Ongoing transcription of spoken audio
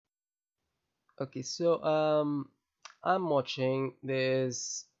Okay, so I'm watching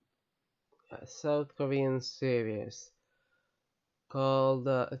this South Korean series called.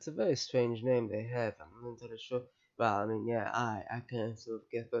 It's a very strange name they have. I'm not entirely sure. Well, I mean, yeah, I can sort of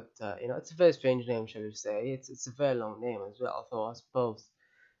guess, but it's a very strange name, shall we say? It's a very long name as well. Although I suppose,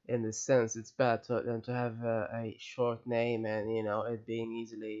 in this sense, it's better than to have a short name and it being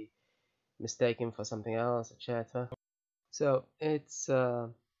easily mistaken for something else, etc. So it's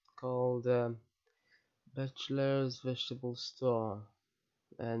called Bachelor's Vegetable Store,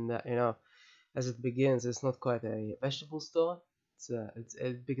 and as it begins, it's not quite a vegetable store.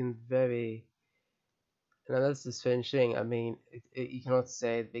 It begins very. That's the strange thing. I mean, you cannot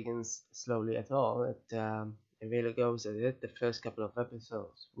say it begins slowly at all. It really goes at it. The first couple of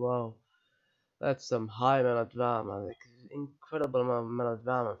episodes, wow, that's some high melodrama, like incredible amount of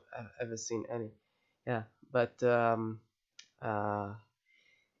melodrama I've ever seen any. Yeah, but uh,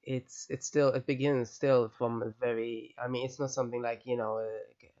 it begins still from a very. I mean, it's not something like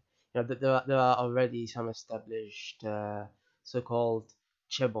there are already some established so-called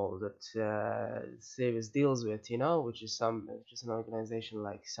chaebol that series deals with, which is an organization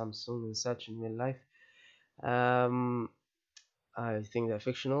like Samsung and such in real life. Um, I think they're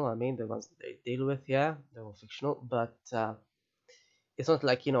fictional. I mean, the ones that they deal with, yeah, they're all fictional, but it's not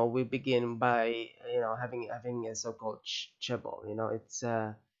like we begin by having a so-called chaebol.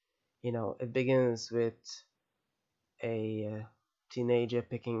 It begins with a teenager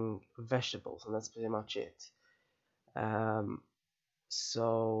picking vegetables, and that's pretty much it. Um,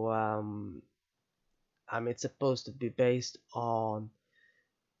 so it's supposed to be based on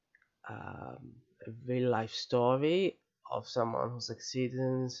a real life story of someone who succeeded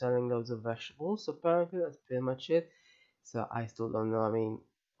in selling loads of vegetables. Apparently, that's pretty much it. So I still don't know. I mean,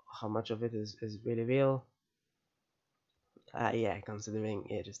 how much of it is really real? Yeah, considering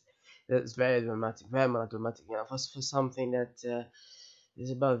it's very dramatic, very melodramatic. For something that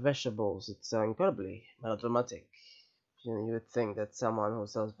is about vegetables, it's incredibly melodramatic. You would think that someone who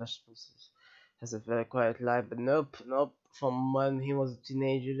sells vegetables has a very quiet life, but nope, nope. From when he was a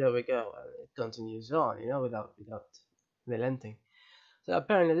teenager, there we go. And it continues on, without relenting. So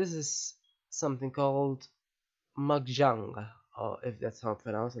apparently, this is something called Magjang, or if that's how it's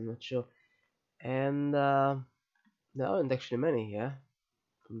pronounced, I'm not sure. And there aren't actually many here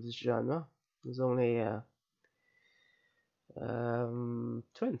from this genre. There's only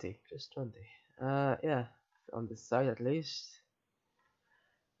 20, just 20. Yeah, on this side at least.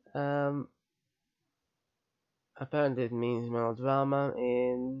 Um, Apparently it means melodrama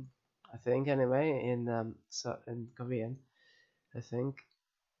in, I think anyway, in Korean. I think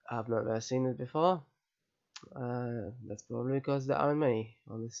I've never seen it before. That's probably because there aren't many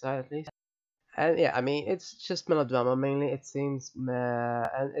on this side at least. And yeah, I mean it's just melodrama mainly. It seems,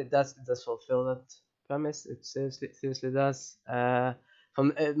 and it does fulfill that premise. It seriously does.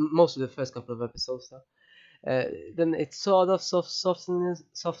 From most of the first couple of episodes, though. Then it sort of softens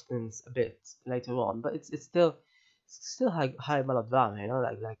a bit later on, but it's still high melodrama.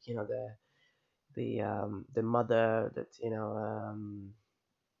 The mother that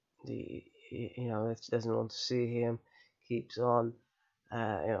that doesn't want to see him, keeps on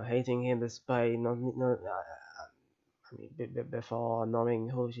hating him despite not I mean, before knowing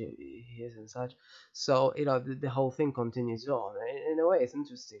who he is and such. So the whole thing continues on. In a way, it's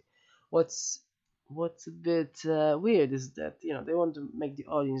interesting. What's what's a bit weird is that they want to make the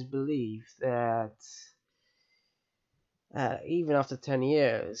audience believe that even after 10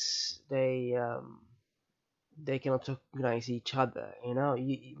 years, they cannot recognize each other.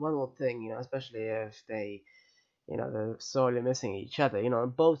 One more thing, especially if they're sorely missing each other.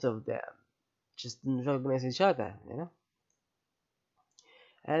 Both of them just didn't recognize each other.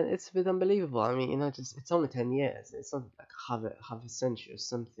 And it's a bit unbelievable. I mean, just it's only 10 years. It's not like half a century or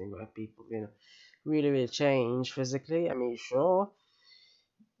something where people, really, really change physically. I mean, sure,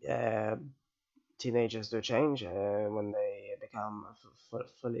 uh, teenagers do change when they become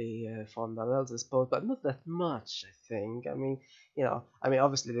fully formed adults, I suppose, but not that much. I think. I mean,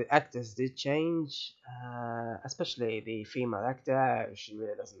 obviously the actors did change, especially the female actor. She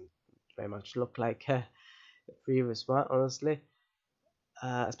really doesn't very much look like the previous one, honestly.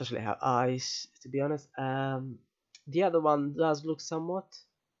 Especially her eyes, to be honest. The other one does look somewhat,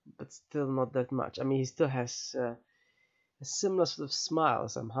 but still not that much. I mean, he still has a similar sort of smile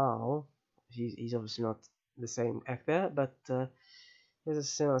somehow. He's obviously not the same actor, but he has a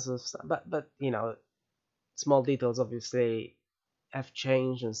similar sort of style. But small details obviously have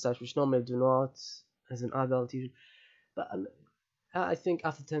changed and such, which normally do not as an adult. But I think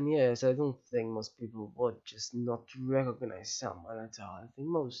after 10 years, I don't think most people would just not recognize someone at all. I think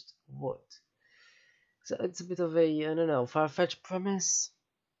most would. So it's a bit of a, I don't know, far-fetched premise,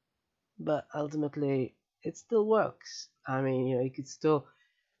 but ultimately it still works. I mean, you could still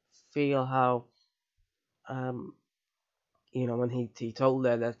feel how, um, when he told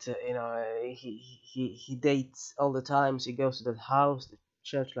her that, he dates all the time. So he goes to that house, the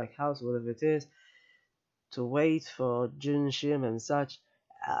church-like house, whatever it is, to wait for Junshim and such.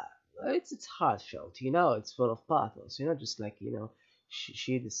 Uh, it's heartfelt, it's full of pathos, just like,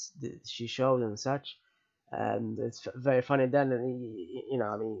 she showed and such. And it's very funny then, and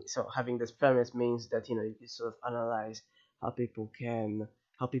I mean, so having this premise means that, you can sort of analyze how people can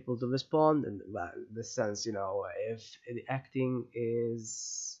how people do respond, and, well, in the sense, if the acting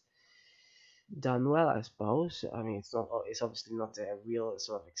is done well, I suppose. I mean, it's obviously not a real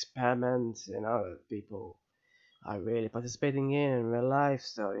sort of experiment, that people are really participating in real life.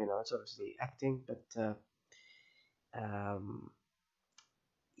 So, it's obviously acting, but um,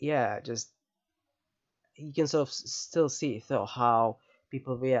 yeah, just you can sort of still see though how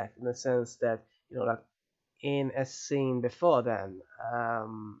people react, in the sense that, like, in a scene before then,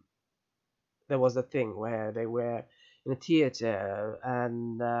 there was a thing where they were in a theater,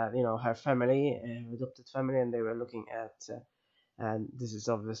 and, her family, her adopted family, and they were looking at, and this is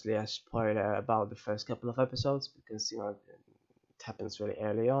obviously a spoiler about the first couple of episodes, because, it happens really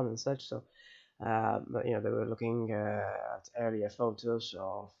early on and such. So, but, they were looking at earlier photos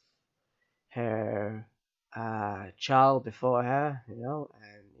of her child before her,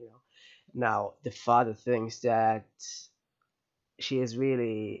 and, now the father thinks that she is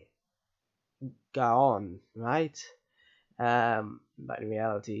really gone, right? But in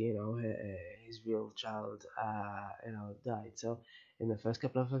reality, his real child, died. So in the first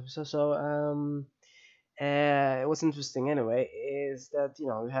couple of episodes, so, what's interesting anyway is that,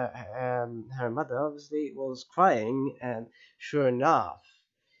 her mother obviously was crying, and sure enough,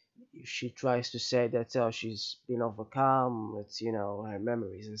 she tries to say that, she's been overcome with, her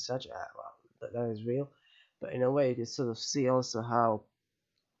memories and such. Well, that is real, but in a way you can sort of see also how,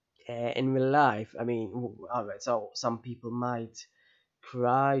 in real life, I mean, alright, so some people might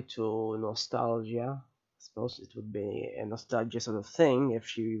cry to nostalgia. I suppose it would be a nostalgia sort of thing if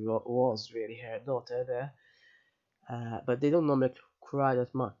she was really her daughter there, but they don't normally cry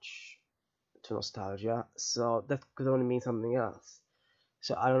that much to nostalgia, so that could only mean something else.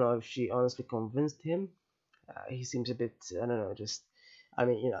 So I don't know if she honestly convinced him. He seems a bit, I don't know, just, I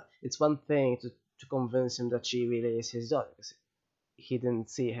mean, it's one thing to convince him that she really is his daughter, because he didn't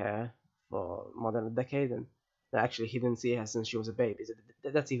see her for more than a decade, and actually he didn't see her since she was a baby. So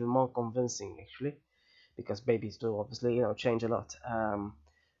that's even more convincing, actually, because babies do obviously, change a lot.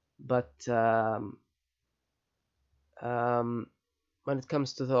 But um, when it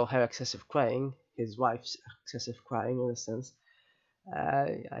comes to her excessive crying, his wife's excessive crying, in a sense,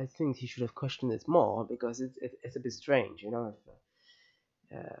 I think he should have questioned it more, because it's a bit strange,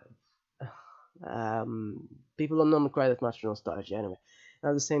 If, people don't normally cry that much for nostalgia anyway.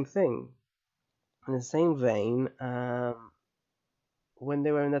 Now, the same thing, in the same vein, when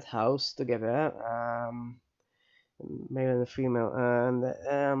they were in that house together, male and female,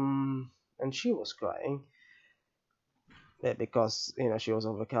 and she was crying, because, she was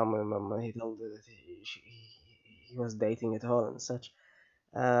overcome when he told her that he was dating at all and such.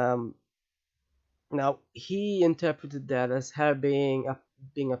 Um, Now he interpreted that as her being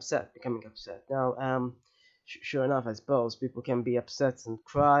upset, becoming upset. Now, sure enough, I suppose people can be upset and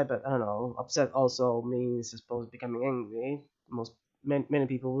cry, but I don't know. Upset also means, I suppose, becoming angry. Many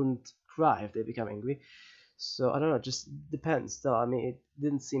people wouldn't cry if they become angry. So I don't know. It just depends. Though, I mean, it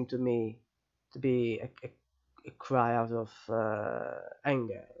didn't seem to me to be a cry out of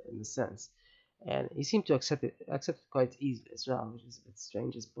anger, in a sense, and he seemed to accept it quite easily as well, which is a bit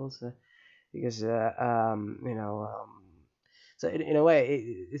strange, I suppose. Because, so in a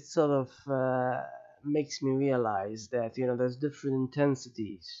way, it sort of makes me realize that, there's different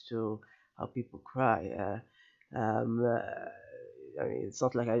intensities to how people cry. I mean, it's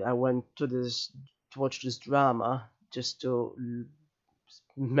not like I went to watch this drama just to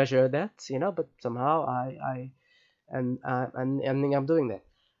measure that, but somehow I think I'm doing that.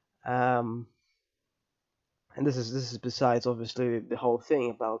 Um, and this is besides, obviously, the whole thing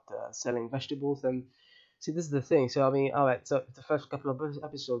about selling vegetables. And see, this is the thing. So I mean, all right, so the first couple of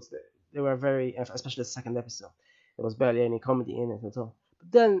episodes, they were very, especially the second episode, there was barely any comedy in it at all.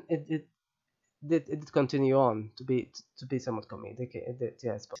 But then it did continue on to be somewhat comedic. It did,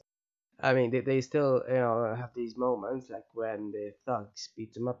 yes. But I mean, they still, have these moments, like when the thugs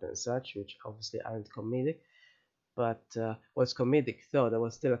beat them up and such, which obviously aren't comedic. But what's comedic, though, there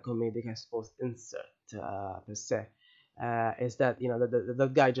was still a comedic, I suppose, insert, per se. is that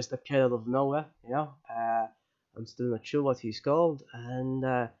that guy just appeared out of nowhere. I'm still not sure what he's called,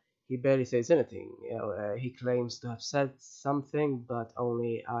 and he barely says anything. He claims to have said something, but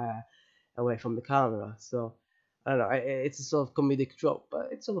only away from the camera. So I don't know. It's a sort of comedic trope,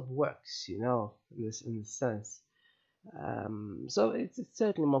 but it sort of works, in this sense. So it's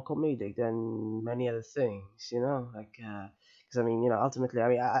certainly more comedic than many other things, like because I mean, ultimately, I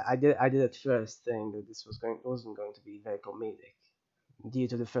mean, I did at first think that this wasn't going to be very comedic due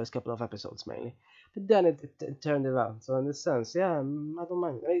to the first couple of episodes mainly, but then it turned around. So in this sense, yeah, I don't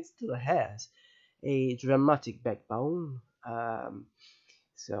mind. It still has a dramatic backbone.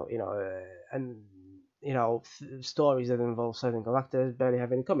 So and stories that involve certain characters barely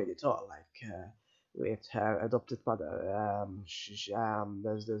have any comedy at all. Like with her adopted mother,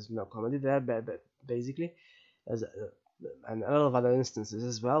 there's no comedy there, but basically, there's and a lot of other instances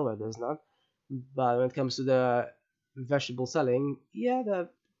as well where there's not. But when it comes to the vegetable selling, yeah,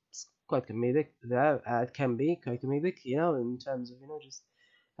 that's quite comedic. There, it can be quite comedic, in terms of just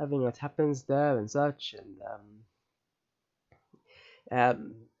having what happens there and such, and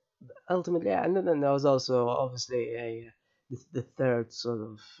um, ultimately, yeah, and then there was also obviously the third sort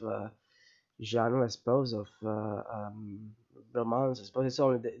of genre, I suppose, of romance. I suppose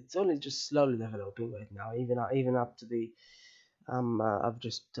it's only just slowly developing right now, even up to the I've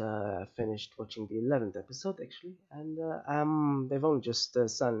just finished watching the 11th episode actually, and they've only just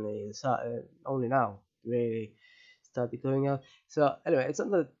suddenly only now really started going out. So anyway, it's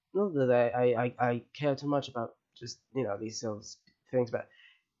not that I care too much about just these sort of things, but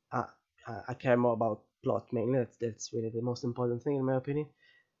I I care more about plot mainly. That's really the most important thing in my opinion.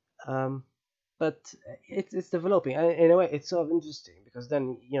 Um, but it's developing, and in a way, it's sort of interesting because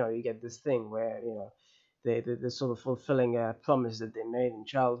then you get this thing where they're sort of fulfilling a promise that they made in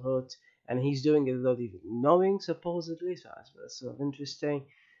childhood, and he's doing it without even knowing supposedly. So that's sort of interesting.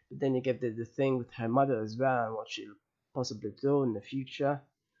 But then you get the thing with her mother as well and what she'll possibly do in the future,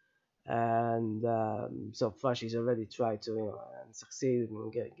 and so far she's already tried to and succeed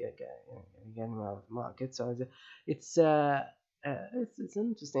and get him out of the market. So it's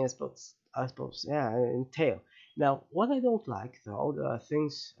interesting, I suppose, yeah, in tail. Now, what I don't like though, there are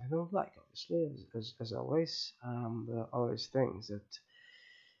things I don't like, obviously, as always. There are always things that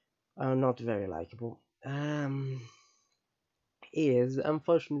are not very likable. Is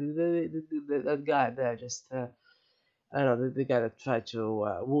unfortunately that guy there just I don't know, the guy that tried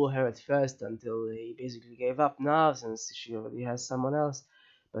to woo her at first until he basically gave up now since she already has someone else,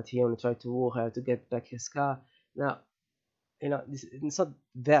 but he only tried to woo her to get back his car. Now, it's not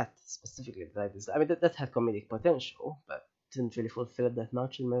that specifically that I dislike. I mean, that had comedic potential, but didn't really fulfill it that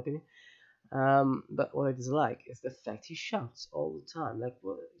much, in my opinion. But what I dislike is the fact he shouts all the time. Like,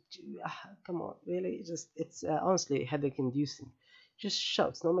 come on, really? It's honestly headache-inducing. Just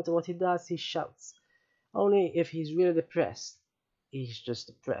shouts. No matter what he does, he shouts. Only if he's really depressed, he's just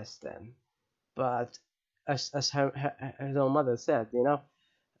depressed then. But as her own mother said,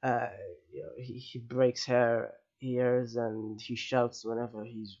 uh, he breaks her ears and he shouts whenever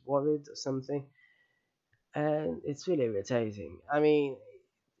he's worried or something, and it's really irritating. I mean,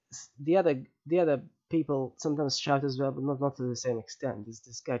 the other people sometimes shout as well, but not to the same extent.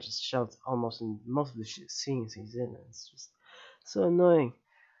 This guy just shouts almost in most of the scenes he's in, and it's just so annoying.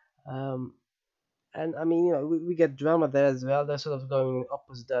 Um, and I mean, we get drama there as well. They're sort of going in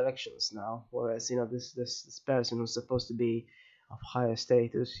opposite directions now. Whereas, this person who's supposed to be of higher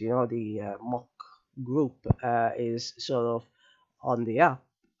status, the mock group is sort of on the up.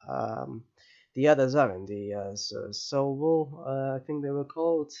 Um, the others aren't. The Soul, I think they were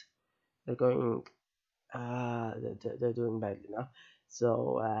called. They're going. They're doing badly now.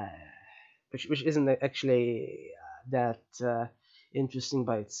 So, which isn't actually that interesting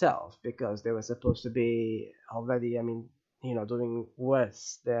by itself because they were supposed to be already, I mean, doing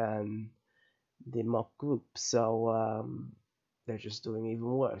worse than the mock group. So they're just doing even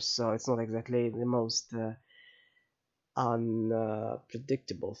worse. So it's not exactly the most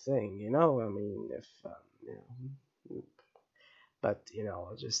unpredictable thing, I mean, if but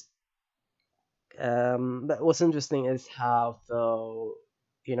just but what's interesting is how though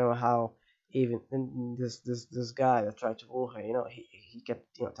how even this guy that tried to woo her, he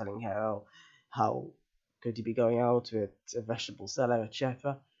kept telling her, oh, how could you be going out with a vegetable seller,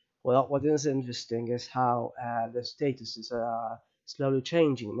 etc. Well, what is interesting is how the statuses are slowly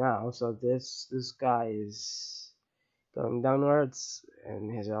changing now. So this guy is going downwards in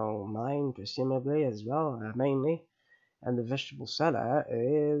his own mind, presumably as well, mainly, and the vegetable seller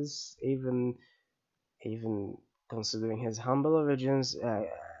is even considering his humble origins,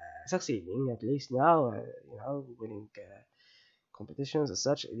 succeeding at least now. Winning competitions as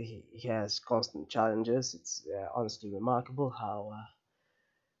such. He has constant challenges. It's honestly remarkable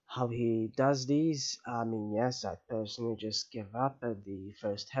how he does these. I mean, yes, I personally just give up at the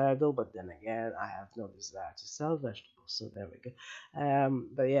first hurdle, but then again, I have no desire to sell vegetables, so there we go.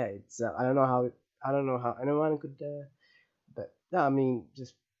 But yeah, it's I don't know how anyone could, but no, I mean,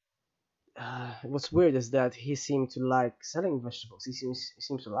 just what's weird is that he seemed to like selling vegetables. He seems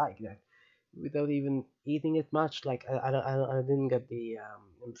to like that without even eating it much. Like I didn't get the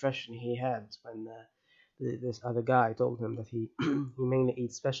impression he had when this other guy told him that he he mainly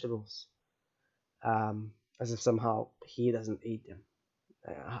eats vegetables, as if somehow he doesn't eat them.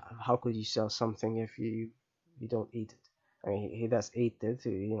 How could you sell something if you don't eat it? I mean, he does eat it.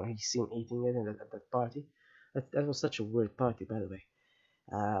 He's seen eating it at that party. That was such a weird party, by the way.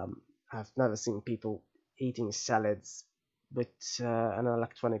 I've never seen people eating salads with an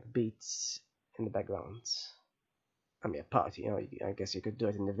electronic beat in the background. I mean, a party, I guess you could do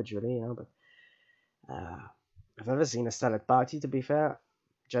it individually, but uh, I've never seen a salad party, to be fair,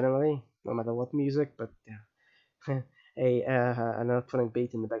 generally, no matter what music, but yeah. An electronic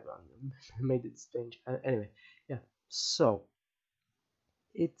beat in the background made it strange. Anyway, yeah. So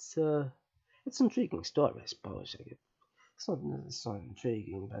it's it's an intriguing story, I suppose. It's not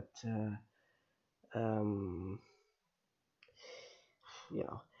intriguing, but um, you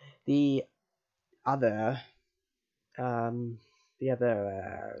know, the other um, the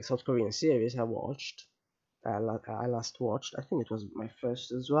other South Korean series I last watched. I think it was my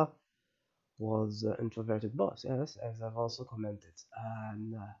first as well. Was Introverted Boss, yes, as I've also commented.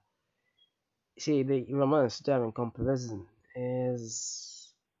 And see, the romance there in comparison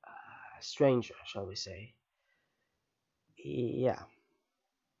is stranger, shall we say? Yeah,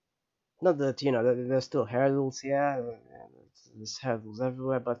 not that there's still hurdles here. There's hurdles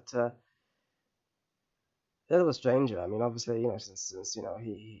everywhere, but that was stranger. I mean, obviously, since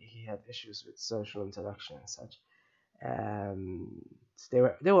he had issues with social interaction and such. Um, they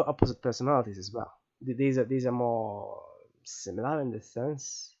were opposite personalities as well. These are more similar in this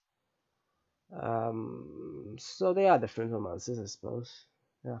sense. So they are different romances, I suppose.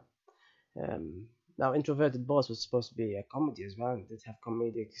 Yeah. Um, Now, Introverted Boss was supposed to be a comedy as well. It did have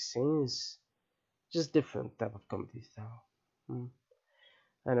comedic scenes, just different type of comedy style. Hmm.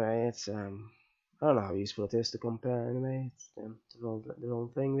 Anyway, it's I don't know how useful it is to compare. Anyway, it's the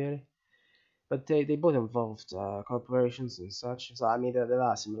wrong thing really. But they both involved corporations and such. So I mean, there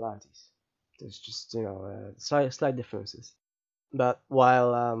are similarities. There's just slight differences. But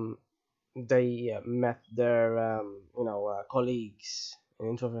while they met their colleagues in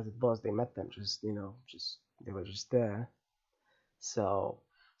Introverted Boss, they met them just they were just there. So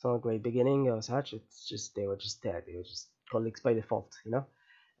it's not a great beginning or such. It's just they were just there. They were just colleagues by default.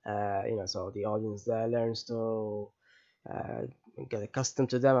 So the audience there learns to uh, get accustomed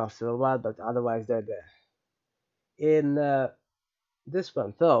to them after a while, but otherwise they're there. In this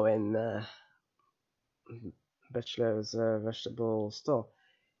one, though, in Bachelor's Vegetable Store,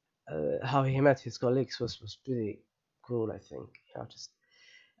 how he met his colleagues was pretty cool, I think. Just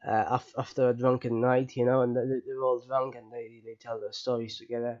after a drunken night, and they're all drunk and they tell their stories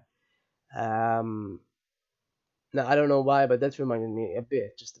together. Um, Now, I don't know why, but that reminded me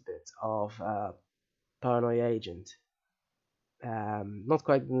just a bit, of Paranoia Agent. Not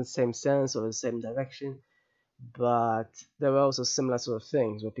quite in the same sense or the same direction, but there were also similar sort of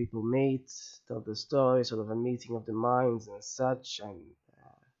things where people meet, tell the story, sort of a meeting of the minds and such. And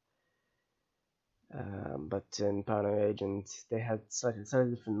but in Paranoid Agent, they had slightly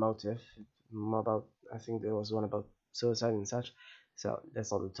different motive. More about, I think there was one about suicide and such. So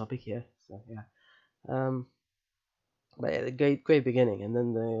that's not the topic here. So yeah. Um, but yeah, great beginning, and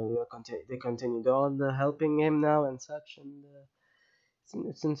then they continued on helping him now and such, and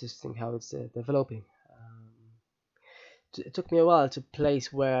it's interesting how it's developing. It took me a while to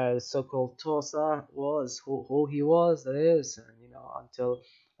place where the so-called Tosa was, who he was, that is, and until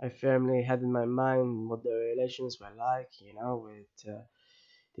I firmly had in my mind what the relations were like, with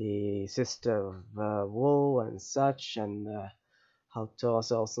the sister of Wu and such, and how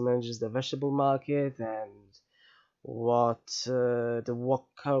Tosa also manages the vegetable market, and what the Wok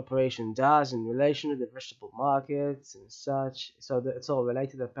Corporation does in relation to the vegetable markets and such. So it's all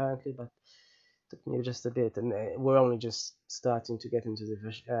related apparently, but took me just a bit, and we're only just starting to get into the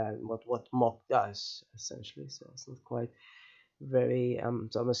what Mock does essentially. So it's not quite very.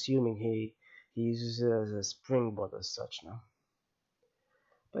 So I'm assuming he uses it as a springboard as such now.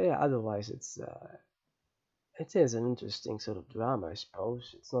 But yeah, otherwise it is an interesting sort of drama, I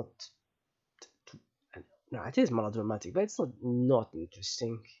suppose. It's not. No, it is melodramatic, but it's not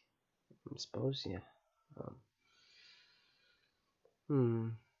interesting. I suppose, yeah. Um, hmm.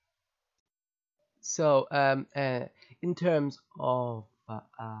 So, in terms of,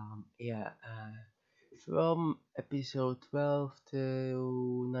 from episode 12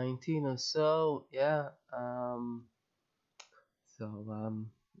 to 19 or so, yeah. So,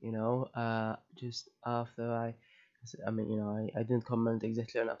 just after I mean, I didn't comment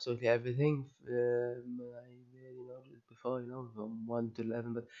exactly on absolutely everything. I made, just before, from 1 to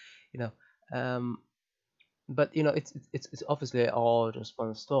 11, you know, um, it's obviously all just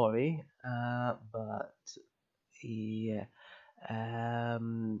one story. But yeah, I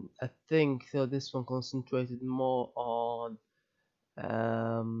think so. This one concentrated more on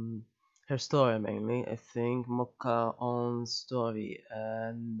um her story mainly. I think Mokka on story,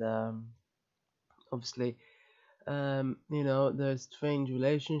 and obviously their strange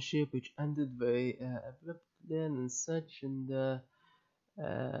relationship which ended very abruptly and such, and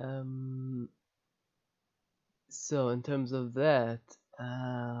um so in terms of that,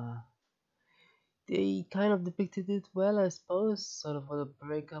 uh they kind of depicted it well, I suppose, sort of what a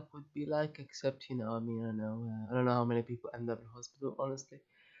breakup would be like, except, I mean, I don't know how many people end up in hospital, honestly.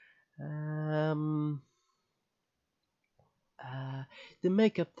 Um, uh, the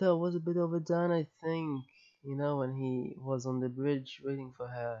makeup though was a bit overdone, I think. When he was on the bridge waiting for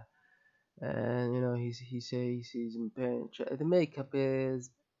her, and he says he sees him pain. The makeup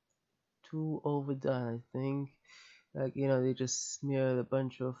is too overdone, I think. Like, they just smeared a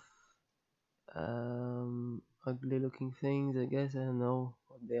bunch of ugly looking things, I guess. I don't know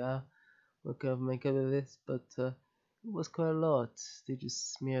what they are, what kind of makeup it is, but it was quite a lot. They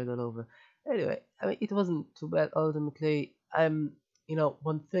just smeared all over. Anyway, I mean, it wasn't too bad ultimately.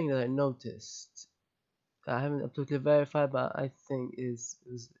 One thing that I noticed, I haven't absolutely verified, but I think is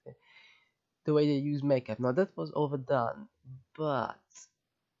the way they use makeup. Now that was overdone, but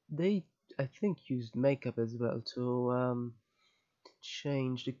they, I think, used makeup as well to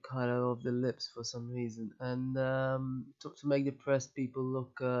change the color of the lips for some reason, and to make depressed people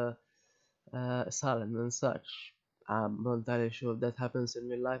look silent and such. I'm not entirely sure if that happens in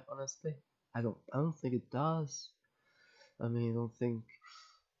real life. Honestly, I don't think it does. I mean, I don't think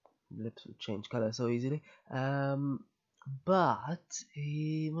lips would change color so easily. But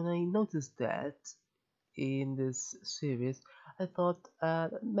when I noticed that in this series, I thought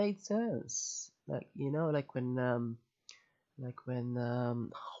that made sense. Like when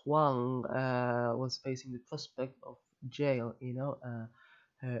Huang was facing the prospect of jail,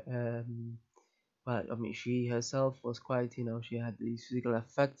 her, well, I mean, she herself was quite, she had these physical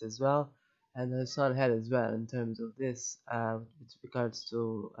effects as well, and her son had as well in terms of this, with regards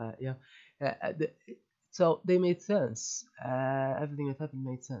to, uh, uh, the, so they made sense. Everything that happened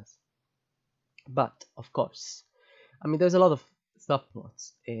made sense. But of course, I mean, there's a lot of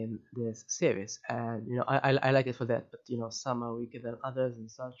subplots in this series, and I like it for that. But some are weaker than others, and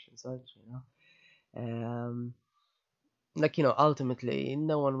such and such. Ultimately,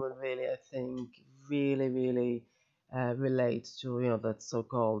 no one would really, I think, really relate to that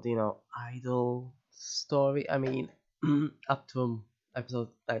so-called idol story. I mean, up to episode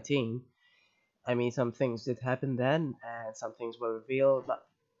 19. I mean, some things did happen then, and some things were revealed, but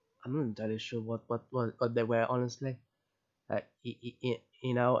I'm not entirely sure what they were, honestly. And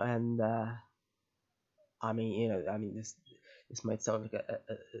I mean, this might sound like a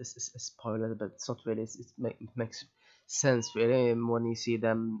spoiler, but it's not really. It makes sense really when you see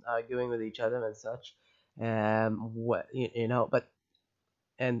them arguing with each other and such. But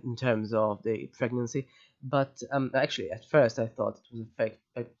and in terms of the pregnancy, but actually at first I thought it was a fake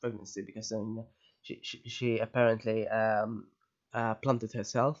pregnancy because she apparently planted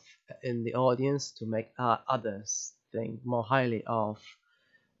herself in the audience to make others think more highly of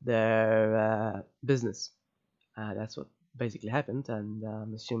their business. That's what basically happened, and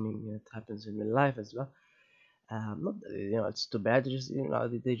I'm assuming it happens in real life as well. Not that, it's too bad. Just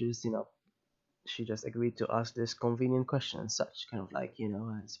they just she just agreed to ask this convenient question and such, kind of like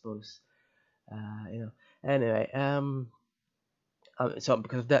I suppose uh, you know. Anyway, so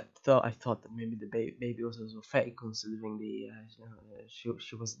because of that, I thought that maybe the baby was also fake, considering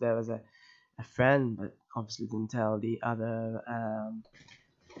she was there as a friend, but obviously didn't tell the other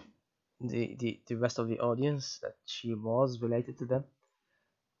the rest of the audience that she was related to them.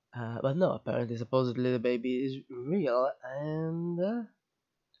 But no, apparently, supposedly the baby is real, and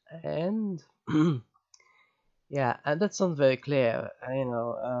yeah, and that's not very clear. I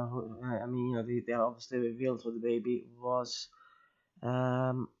mean, they obviously revealed who the baby was,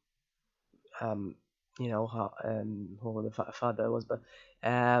 um, um, who the father was, but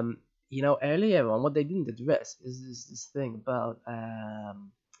earlier on, what they didn't address is this thing about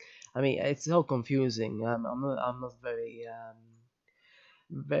I mean, it's so confusing. I'm not very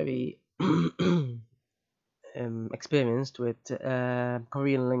experienced with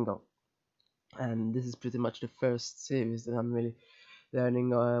Korean lingo, and this is pretty much the first series that I'm really learning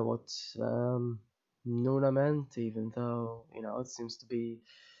what Nuna meant, even though it seems to be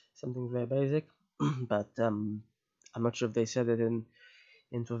something very basic. But I'm not sure if they said it in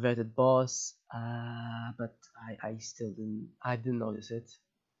introverted boss, but I didn't notice it,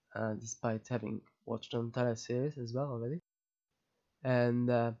 despite having watched the entire series as well already. And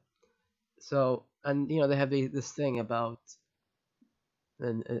they have this thing about,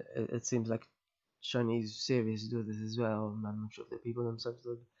 and it seems like Chinese series do this as well. I'm not sure if the people themselves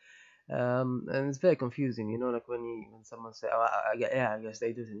do. And it's very confusing, like when someone say, oh, yeah, I guess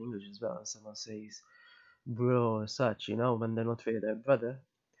they do it in English as well. And someone says bro or such, when they're not really their brother.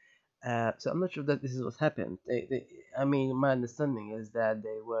 So I'm not sure that this is what happened. I mean, my understanding is that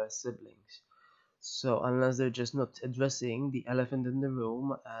they were siblings. So unless they're just not addressing the elephant in the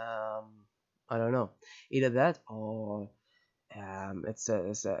room, I don't know. Either that or it's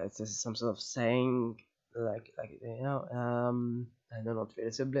some sort of saying I don't know,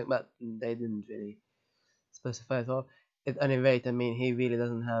 really sibling, but they didn't really specify at all. At any rate, I mean, he really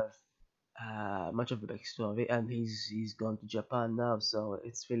doesn't have much of a backstory, and he's gone to Japan now, so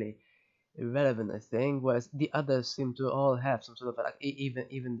it's really irrelevant, I think. Whereas the others seem to all have some sort of like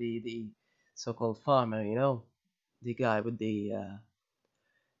even the so-called farmer, the guy with the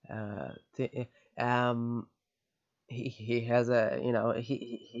he has a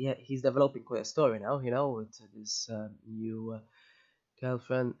he's developing quite a story now, with this new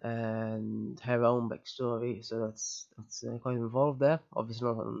girlfriend and her own backstory. So that's quite involved there. Obviously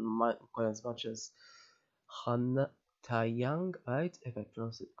not quite as much as Han Taeyang, right? If I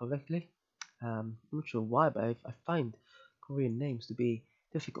pronounce it correctly. I'm not sure why, but I find Korean names to be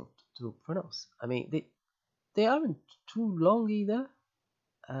difficult to pronounce. I mean, they aren't too long either,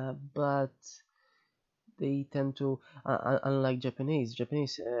 but they tend to, unlike Japanese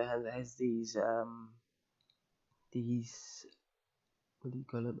has these what do you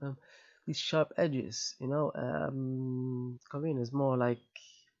call them? These sharp edges. Korean is more like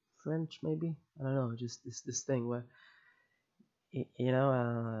French, maybe. I don't know. Just this thing where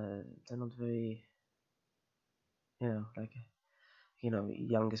they're not very, like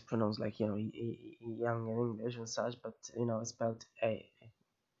young is pronounced like young in English and such, but it's spelled a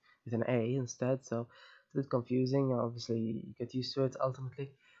with an A instead. So it's a bit confusing. Obviously, you get used to it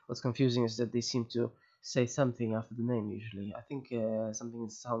ultimately. What's confusing is that they seem to say something after the name usually. I think something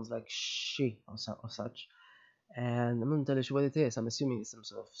that sounds like she or such. And I'm not entirely sure what it is. I'm assuming it's some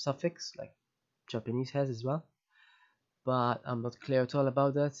sort of suffix like Japanese has as well. But I'm not clear at all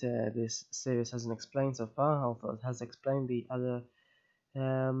about that. This series hasn't explained so far, although it has explained the other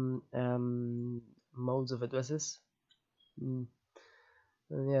modes of addresses. Mm.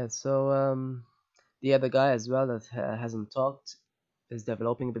 And yeah, so the other guy as well that hasn't talked is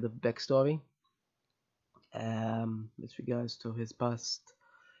developing a bit of backstory with regards to his past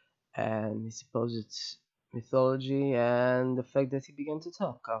and his supposed mythology and the fact that he began to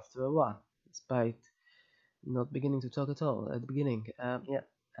talk after a while, despite not beginning to talk at all at the beginning. Yeah,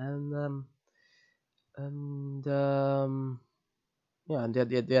 and and yeah, and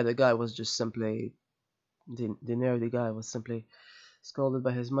the other guy was just simply the nerdy guy was simply scolded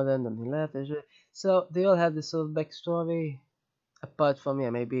by his mother and then he left. So they all have this sort of backstory. Apart from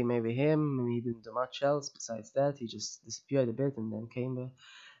maybe him, maybe he didn't do much else besides that. He just disappeared a bit and then came back.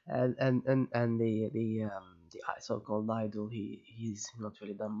 And the so-called idol, he's not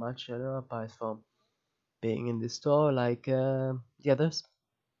really done much, apart from being in the store like the others.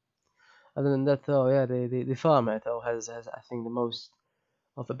 Other than that, though, yeah, the farmer though has I think the most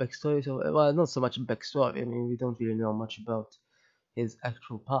of a backstory. So well, not so much a backstory. I mean, we don't really know much about his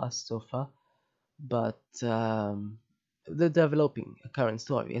actual past so far, but they're developing a current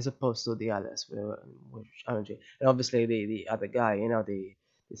story as opposed to the others, which aren't really. And obviously, the other guy, the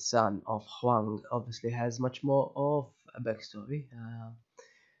son of Huang, obviously has much more of a backstory.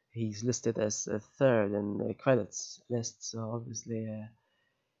 He's listed as a third in the credits list, so obviously,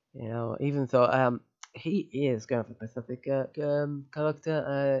 even though he is kind of a pathetic character,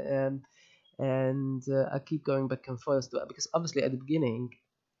 and I keep going back and forth to it because obviously at the beginning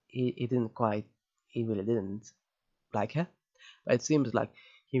he didn't quite, he really didn't like her, but it seems like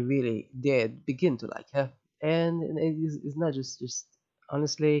he really did begin to like her, and it's not just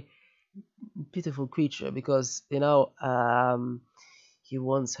honestly pitiful creature because he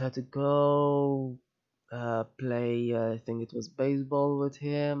wants her to go play I think it was baseball with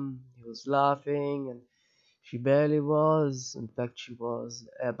him. He was laughing and She barely was. In fact, she was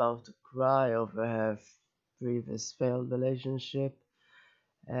about to cry over her previous failed relationship.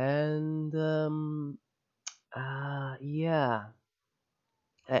 And yeah.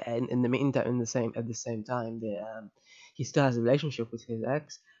 And in the meantime, at the same time, he still has a relationship with his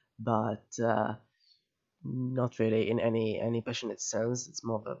ex, but not really in any passionate sense. It's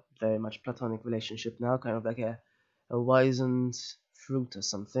more of a very much platonic relationship now, kind of like a wizened fruit or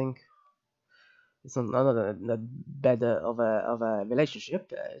something. It's not a better of a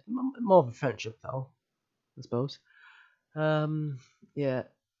relationship. It's more of a friendship, though, I suppose. Um, yeah.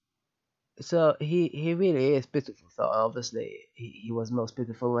 So he really is pitiful. So obviously he was most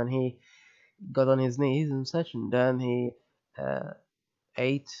pitiful when he got on his knees and such, and then he uh,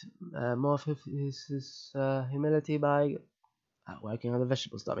 ate more of his humility by working on the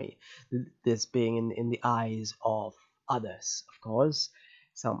vegetable stomach. This being in the eyes of others, of course,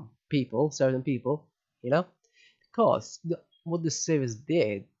 some people, certain people, you know, because what the series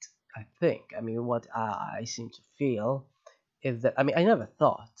did, I think, I mean, what I seem to feel is that, I mean, I never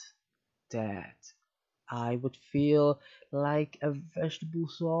thought that I would feel like a vegetable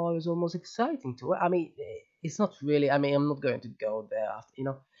slaw is almost exciting to it. I mean, it's not really. I mean, I'm not going to go there. After,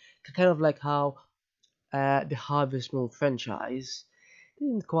 kind of like how the Harvest Moon franchise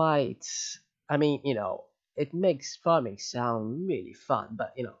didn't quite. I mean, it makes farming sound really fun,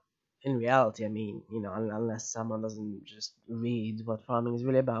 but in reality, I mean, unless someone doesn't just read what farming is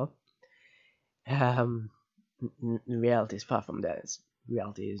really about, um, reality is far from that.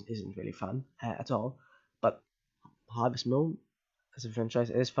 Reality isn't really fun at all. But Harvest Moon as a franchise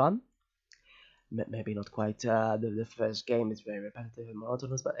is fun. Maybe not quite. The first game is very repetitive and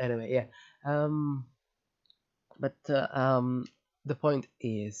monotonous, but anyway, yeah. But the point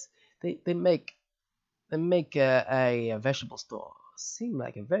is, they make a vegetable store seem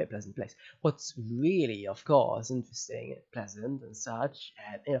like a very pleasant place. What's really, of course, interesting and pleasant and such,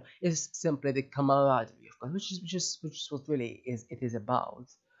 and is simply the camaraderie, of course, which is what really is about.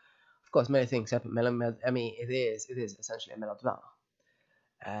 Of course, many things happen. I mean, it is essentially a melodrama,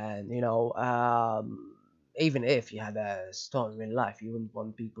 and even if you had a story in life, you wouldn't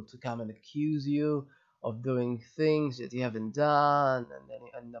want people to come and accuse you of doing things that you haven't done, and then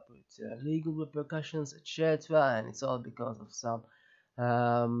you end up with legal repercussions, etc. And it's all because of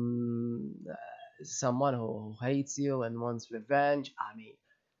someone who hates you and wants revenge. I mean,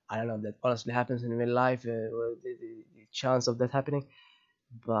 I don't know if that honestly happens in real life, the chance of that happening,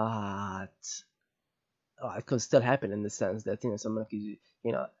 but it could still happen in the sense that someone accuses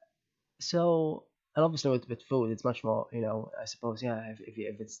you, so, and obviously with food, it's much more, I suppose, yeah,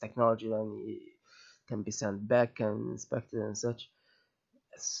 if it's technology, then it can be sent back and inspected and such.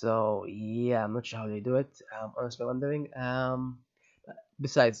 So, yeah, I'm not sure how they do it. I'm honestly wondering.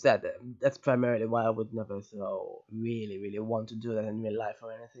 Besides that, that's primarily why I would never so really, really want to do that in real life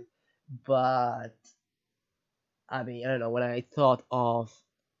or anything. But, I mean, I don't know, when I thought of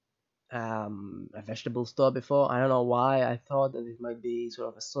a vegetable store before, I don't know why I thought that it might be sort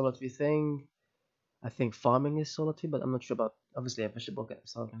of a solitary thing. I think farming is solitary, but I'm not sure about. Obviously, a vegetable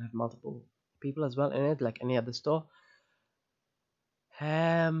store can have multiple people as well in it, like any other store.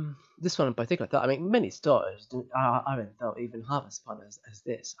 This one in particular, I mean, many stores aren't though even half as fun as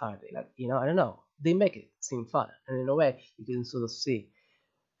this, are they? Like, I don't know. They make it seem fun, and in a way, you can sort of see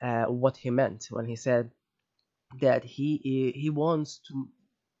what he meant when he said that he wants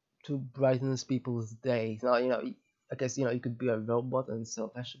to brighten people's days. Now, I guess you could be a robot and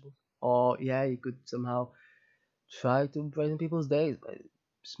sell vegetables, or yeah, you could somehow try to brighten people's days by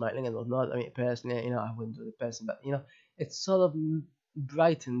smiling and whatnot. I mean, personally, I wouldn't do the person, but it's sort of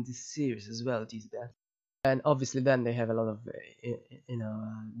brightened this series as well due to that. And obviously, then they have a lot of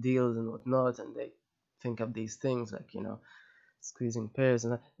deals and whatnot, and they think of these things like squeezing pears,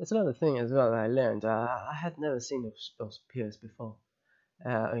 and that's another thing as well that I learned. I had never seen those pears before.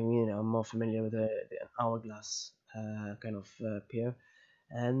 I mean, I'm more familiar with the hourglass kind of pear.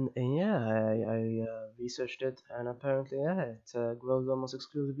 And yeah, I researched it, and apparently, yeah, it grows almost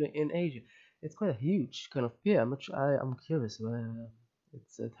exclusively in Asia. It's quite a huge kind of pear. I'm curious whether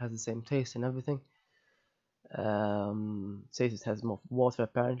it has the same taste and everything. It says it has more water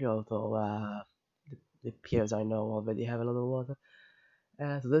apparently, although the pears I know already have a lot of water.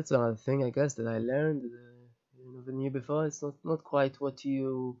 So that's another thing I guess that I learned that I never knew before. It's not quite what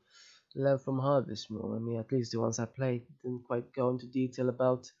you learn from Harvest Moon. I mean, at least the ones I played didn't quite go into detail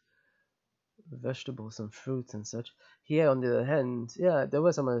about vegetables and fruits and such. Here, on the other hand, yeah, there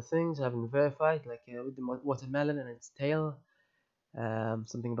were some other things I haven't verified, like with the watermelon and its tail,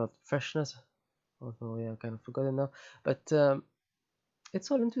 something about freshness, although yeah, I kind of forgotten now. But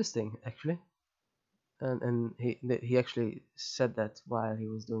it's all interesting, actually. and he actually said that while he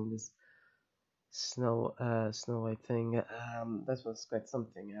was doing this Snow White thing. That was quite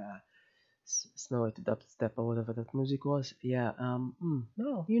something. Snow White dubstep or whatever that music was. Yeah.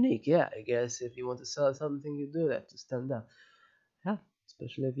 No, unique. Yeah, I guess if you want to sell something, you do that to stand out. Yeah,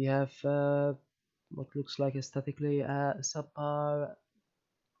 especially if you have what looks like aesthetically subpar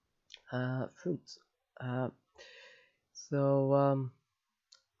fruits. Uh, so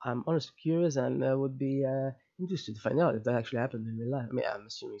I'm honestly curious and would be interested to find out if that actually happened in real life. I mean, I'm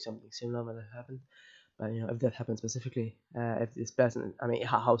assuming something similar might have happened, but if that happened specifically, if this person, I mean,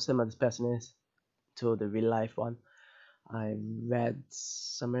 how similar this person is to the real life one. I read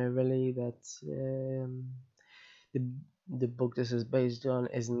somewhere really that the the book this is based on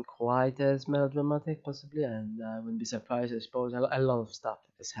isn't quite as melodramatic, possibly, and I wouldn't be surprised. I suppose a lot of stuff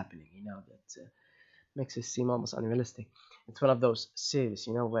is happening, that makes it seem almost unrealistic. It's one of those series,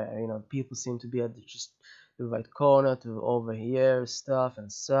 where people seem to be at just the right corner to overhear stuff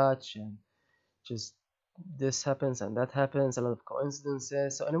and such, and just this happens and that happens. A lot of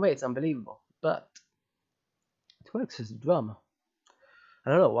coincidences. So anyway, it's unbelievable, but it works as a drama. I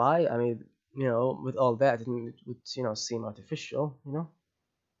don't know why. I mean, with all that, it would seem artificial,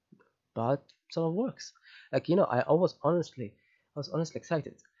 but some of it works. Like I was honestly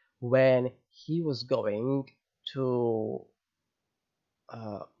excited when he was going to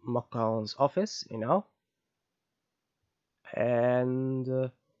Macron's office, and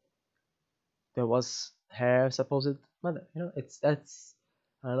there was her supposed mother. It's that's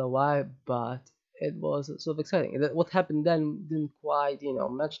I don't know why, but it was sort of exciting. What happened then didn't quite,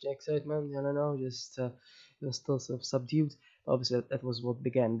 match the excitement. I don't know, just it was still sort of subdued. Obviously, that was what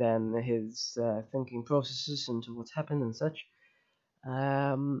began then his thinking processes into what happened and such.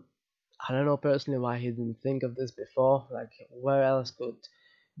 Um, I don't know personally why he didn't think of this before. Like, where else could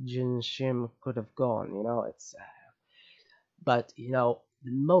Jin Shim could have gone? It's but the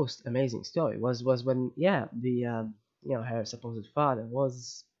most amazing story was when the her supposed father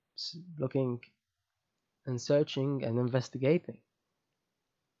was looking and searching and investigating,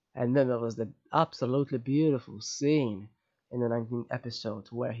 and then there was the absolutely beautiful scene in the 19th episode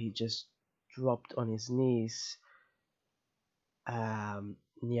where he just dropped on his knees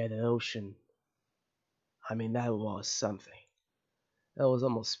near the ocean. I mean, that was something. That was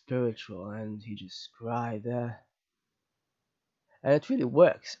almost spiritual, and he just cried there. And it really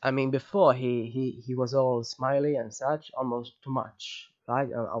works. I mean, before he was all smiley and such, almost too much, right?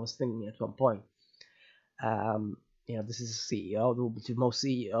 I was thinking at one point, um, this is a CEO. Most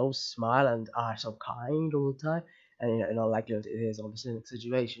CEOs smile and are so kind all the time, and in all likelihood, it is obviously an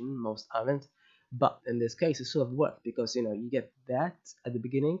exaggeration. Most aren't, but in this case, it sort of worked because you get that at the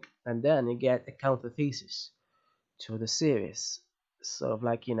beginning, and then you get a counter thesis to the series, sort of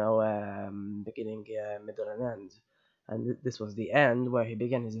like beginning, middle, and end. And this was the end where he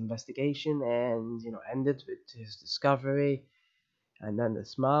began his investigation and ended with his discovery. And then the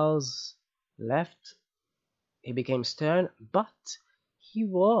smiles left. He became stern, but he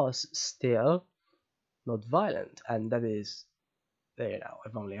was still not violent, and that is,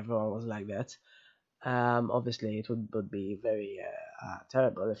 if only everyone was like that. Obviously, it would be very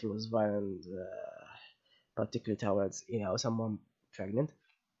terrible if he was violent, particularly towards someone pregnant.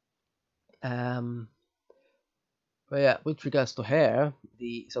 Um, but yeah, with regards to hair,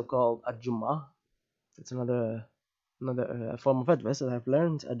 the so-called Ajuma, it's another form of advice that I've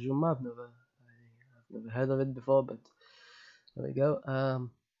learned. Ajuma, I've never heard of it before, but there we go.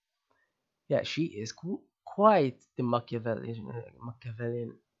 Yeah, she is quite the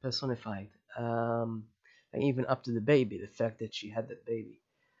Machiavellian personified. And even up to the baby, the fact that she had that baby,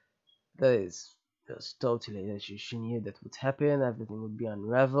 that is just totally that she knew that would happen. Everything would be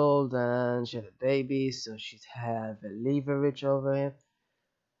unraveled, and she had a baby, so she'd have a leverage over him.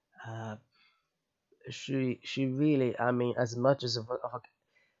 Uh, she really, I mean, as much as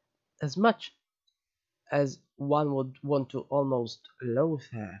one would want to almost loathe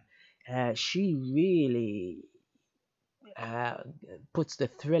her, she really uh, puts the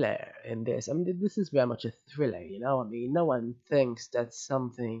thriller in this. I mean, this is very much a thriller, I mean, no one thinks that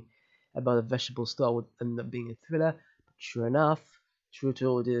something about a vegetable store would end up being a thriller, but sure enough, true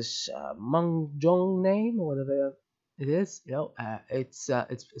to this Mung Jong name or whatever it is,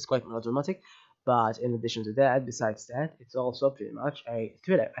 it's quite melodramatic. But in addition to that, besides that, it's also pretty much a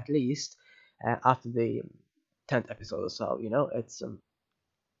thriller, at least after the 10th episode or so. It's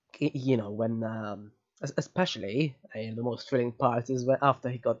when especially the most thrilling part is when after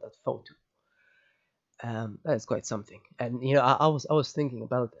he got that photo. That is quite something. And I was thinking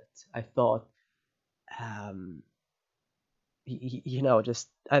about it. I thought, um, just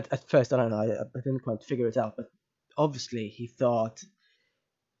at first, I don't know, I didn't quite figure it out, but obviously he thought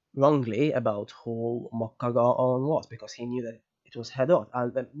wrongly about who Mokkagon was because he knew that it was Hedot.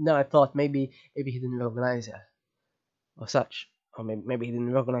 And then now I thought maybe he didn't recognize her or such, or maybe he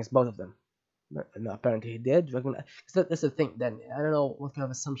didn't recognize both of them. But no, apparently he did recognize. 'Cause that's the thing. Then I don't know what kind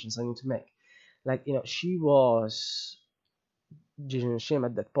of assumptions I need to make. Like she was Jin Shim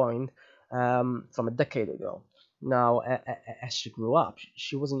at that point, from a decade ago. Now, as she grew up,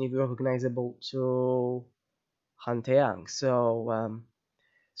 she wasn't even recognizable to Han Taeyang.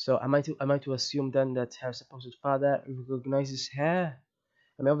 So am I to assume then that her supposed father recognizes her?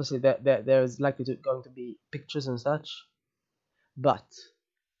 I mean, obviously there's likely going to be pictures and such, but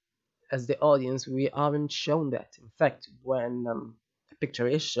as the audience, we aren't shown that. In fact, when a picture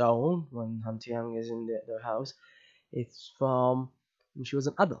is shown, when Han Taeyang is in their house, it's from when she was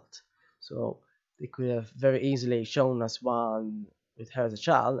an adult. So they could have very easily shown us one with her as a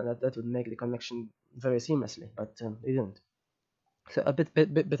child, and that would make the connection very seamlessly. But they didn't. So a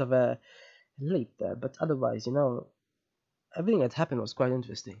bit of a leap there. But otherwise, everything that happened was quite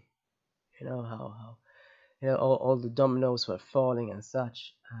interesting. How all the dominoes were falling and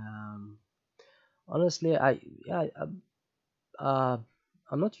such. Honestly, uh,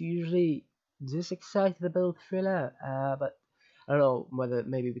 I'm not usually this excited about thriller, but I don't know whether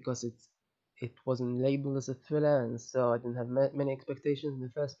maybe because it wasn't labeled as a thriller, and so I didn't have many expectations in the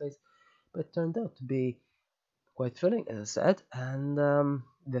first place. But it turned out to be quite thrilling, as I said, and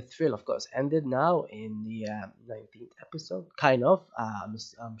the thrill, of course, ended now in the 19th episode. Kind of.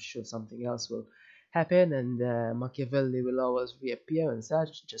 I'm sure something else will happen, and Machiavelli will always reappear and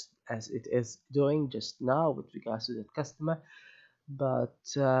such, just as it is doing just now with regards to that customer. But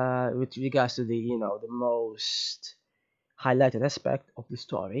with regards to the most highlighted aspect of the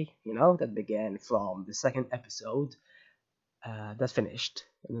story, that began from the second episode, that finished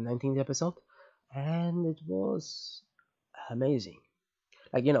in the 19th episode, and it was amazing.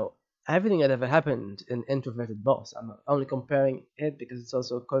 Like, everything that ever happened in Introverted Boss, I'm not only comparing it because it's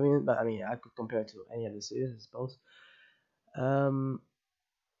also Korean, but I mean, I could compare it to any other series, I suppose. Um,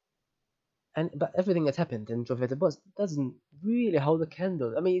 but everything that happened in Introverted Boss doesn't really hold a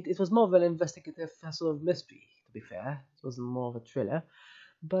candle. I mean, it was more of an investigative sort of mystery, to be fair. It wasn't more of a thriller,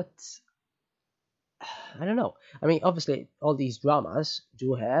 but I don't know. I mean, obviously, all these dramas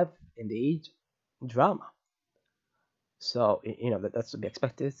do have indeed drama. So that's to be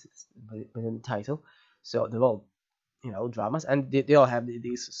expected within the title. So they're all dramas, and they all have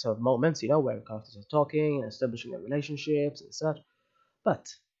these sort of moments where characters are talking and establishing their relationships and such.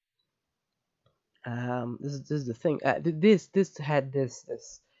 But this is the thing. This had this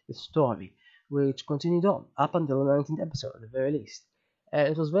story which continued on up until the 19th episode at the very least, and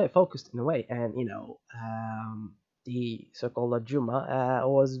it was very focused in a way. And the so-called Juma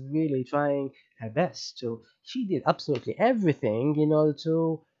was really trying her best to. She did absolutely everything in order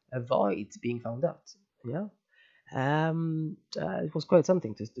to avoid being found out. You know. It was quite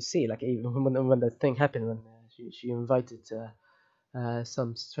something to see. Like even when the thing happened, when she invited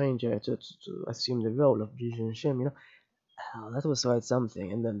some stranger to assume the role of Jin Shim, that was quite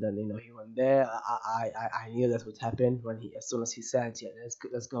something. And then he went there. I knew that would happen when as soon as he said, yeah,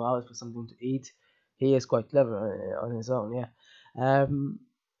 let's go out for something to eat. He is quite clever on his own, yeah. Um,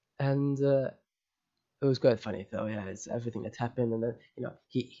 and it was quite funny though, yeah. It's everything that happened, and then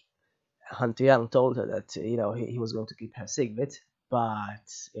he Hunter Young told her that he was going to keep her secret, but I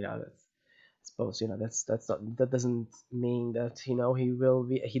suppose that's not that doesn't mean that he will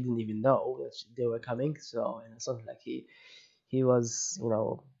be. He didn't even know that they were coming, so it's not like he was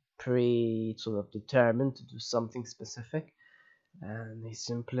pre sort of determined to do something specific, and he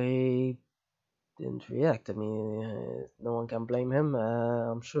simply didn't react. I mean, no one can blame him.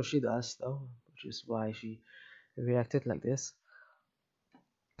 I'm sure she does though, which is why she reacted like this.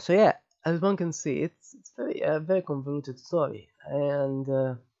 So yeah, as one can see, it's very very convoluted story, and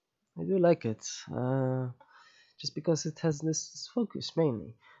I do like it. Just because it has this focus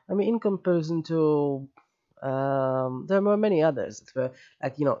mainly. I mean, in comparison to there were many others that were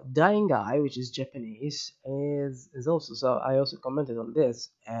like Dying Guy, which is Japanese, is also. So I also commented on this,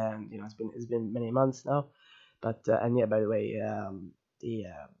 and it's been many months now, but and yeah, by the way,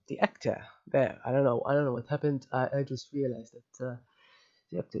 the actor there, I don't know what happened. I just realized that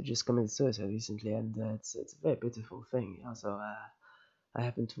the actor just committed suicide recently, and it's a very beautiful thing. Also, I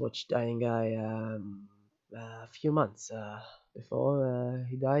happened to watch Dying Guy a few months before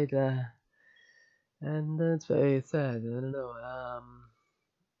he died, and it's very sad. I don't know.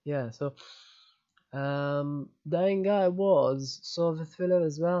 Yeah, so Dying Guy was sort of a thriller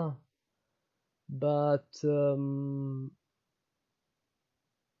as well, but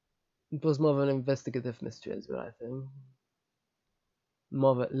It was more of an investigative mystery as well, I think.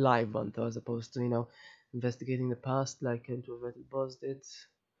 More of a live one, though, as opposed to, investigating the past like Introverted Boss did.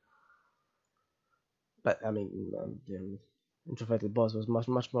 But, I mean, Introverted Boss was much,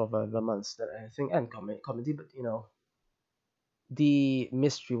 much more of a romance than anything, and comedy, but, the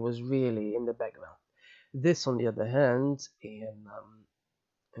mystery was really in the background. This, on the other hand,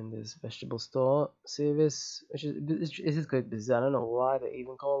 in this vegetable store series, which is quite bizarre. I don't know why they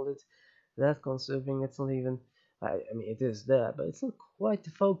even called it that conserving. It's not even. I mean, it is there, but it's not quite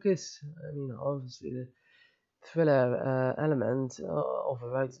the focus. I mean, obviously the thriller element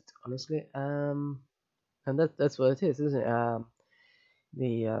overrides it, honestly. And that's what it is, isn't it?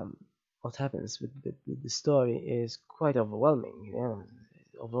 The What happens with the story is quite overwhelming.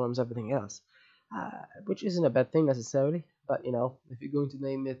 It overwhelms everything else, which isn't a bad thing necessarily. But if you're going to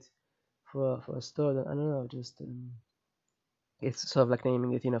name it for a store, then I don't know, just it's sort of like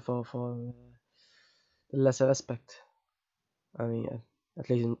naming it, for the lesser aspect. I mean, at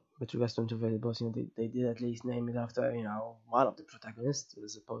least with regards to Introverted Boss, they did at least name it after one of the protagonists,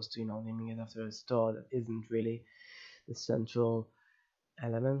 as opposed to naming it after a store that isn't really the central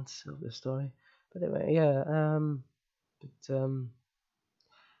element of the story. But anyway, yeah. But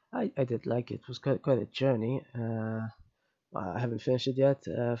I did like it. It was quite a journey. I haven't finished it yet.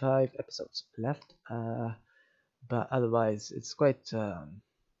 5 episodes left. But otherwise, it's quite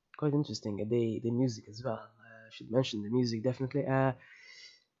interesting. The music as well. I should mention the music definitely. I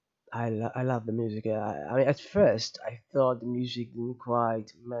love the music. I mean, at first I thought the music didn't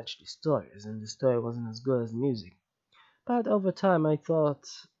quite match the stories, and the story wasn't as good as the music. But over time, I thought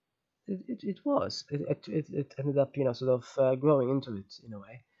it was. It ended up, sort of growing into it in a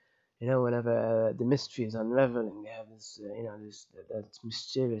way. Whenever the mystery is unraveling, they have this, that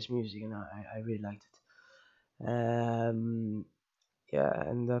mysterious music, and I really liked it. Yeah,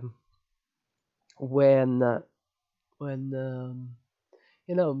 and when when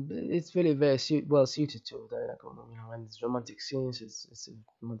it's really very well suited to it. Like, when it's romantic scenes, it's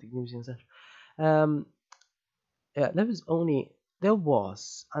romantic music and such. Um, yeah, there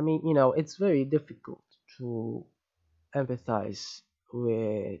was. I mean, it's very difficult to empathize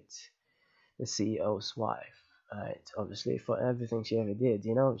with the CEO's wife, right? Obviously, for everything she ever did,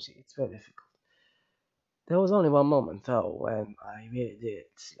 it's very difficult. There was only one moment though when I really did.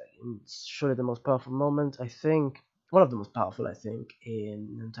 Like, it's surely the most powerful moment. I think one of the most powerful. I think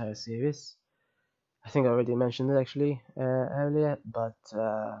in the entire series. I think I already mentioned it actually earlier, but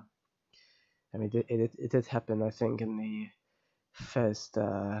I mean, it did happen. I think in the first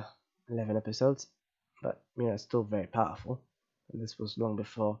 11 episodes, but it's still very powerful. And this was long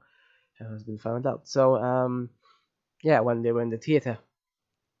before her husband found out. So yeah, when they were in the theater,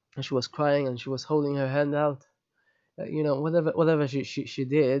 and she was crying and she was holding her hand out. Whatever she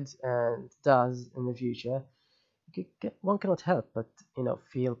did and does in the future, one cannot help but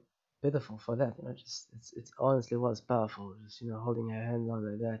feel pitiful for that. Just it honestly was powerful. Just holding her hand out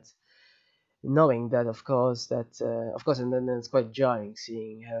like that, knowing that of course, and then it's quite jarring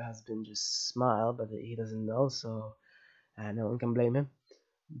seeing her husband just smile, but he doesn't know, so no one can blame him.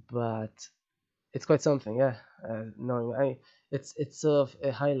 But it's quite something, yeah. Knowing it sort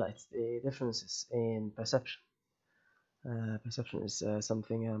of highlights the differences in perception. Perception is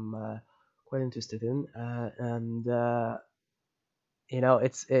something I'm quite interested in, and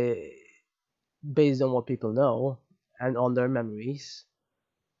it's based on what people know and on their memories.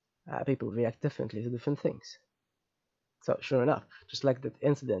 People react differently to different things. So sure enough, just like that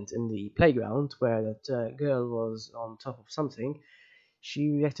incident in the playground where that girl was on top of something, she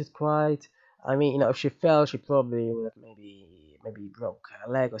reacted quite. I mean, if she fell, she probably would have maybe broke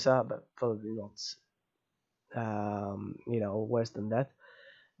her leg or something, but probably not. Worse than that.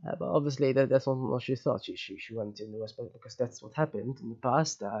 But obviously, that's not what she thought. She went in the hospital because that's what happened in the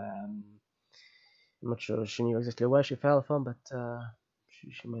past. I'm not sure she knew exactly where she fell from, but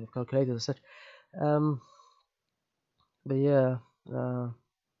she might have calculated as such. Um, but yeah, uh,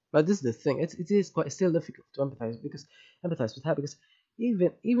 but this is the thing. It is quite still difficult to empathize with her because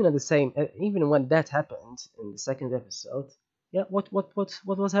even at the same even when that happened in the second episode, yeah, what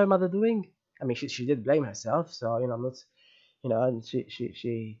was her mother doing? I mean, she did blame herself, so I'm not, and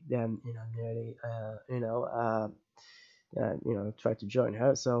she then nearly tried to join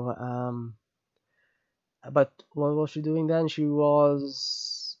her. So but what was she doing then? She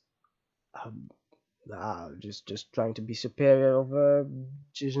was um, just trying to be superior over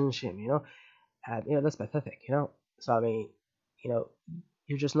Jin, and that's pathetic, So I mean, you know,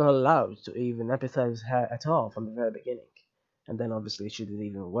 you're just not allowed to even empathize with her at all from the very beginning. And then obviously she did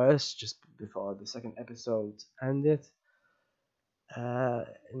even worse just before the second episode ended.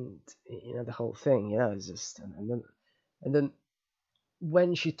 and the whole thing, is just and then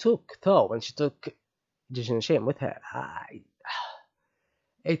when she took Jin Shin with her,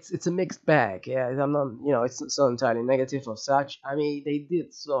 it's a mixed bag. Yeah, I'm not, it's not so entirely negative or such. I mean, they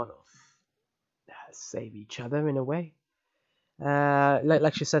did sort of save each other in a way,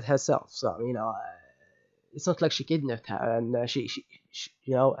 like she said herself. So it's not like she kidnapped her, and she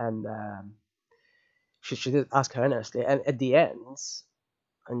and she did ask her earnestly, and at the end,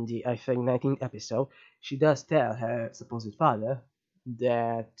 in the I think 19th episode, she does tell her supposed father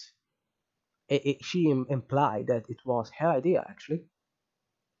that she implied that it was her idea actually.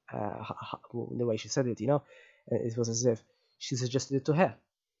 The way she said it, it was as if she suggested it to her.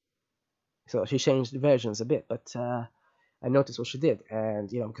 So she changed the versions a bit, but I noticed what she did, and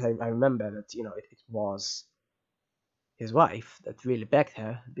because I remember that it was his wife that really begged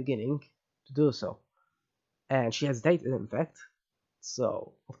her at the beginning to do so, and she hesitated, in fact.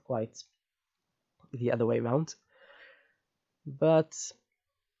 So not quite the other way around, but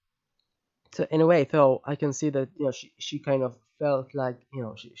so in a way, though, I can see that she kind of felt like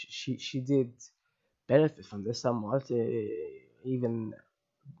she did benefit from this somewhat, even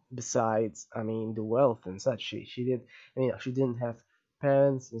besides, I mean, the wealth and such. She did, she didn't have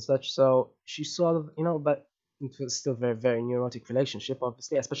parents and such, so she sort of, but it was still very, very neurotic relationship,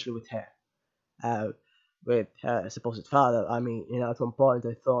 obviously, especially with her, uh, with her supposed father. I mean, at one point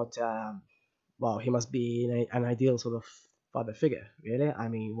I thought, wow, he must be an ideal sort of father figure, really. I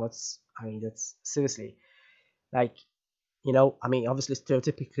mean, that's seriously like, I mean, obviously,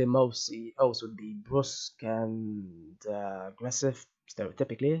 stereotypically, most CEOs would be brusque and aggressive.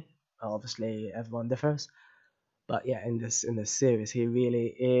 Stereotypically, obviously, everyone differs. But yeah, in this series, he really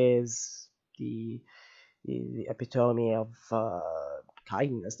is the epitome of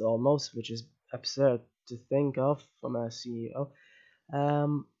kindness, almost, which is absurd to think of from a CEO.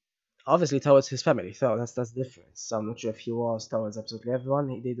 Um, Obviously, towards his family, so that's the difference. So I'm not sure if he was towards absolutely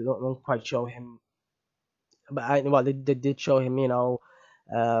everyone. They don't quite show him, but well, they did show him,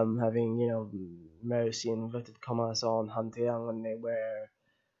 having mercy in inverted commas on Han Tae-young when they were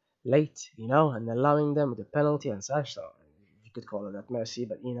late, and allowing them with the penalty and such. So you could call it that mercy,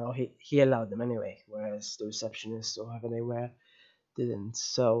 but he allowed them anyway, whereas the receptionist or whoever they were didn't.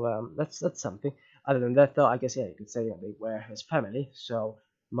 So that's something. Other than that, though, I guess yeah, you could say they were his family. So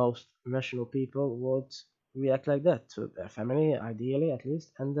most rational people would react like that to their family, ideally at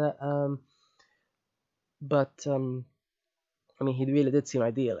least, and but I mean, he really did seem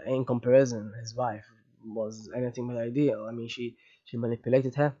ideal. In comparison, his wife was anything but ideal. I mean, she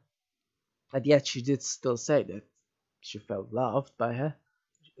manipulated her, and yet she did still say that she felt loved by her.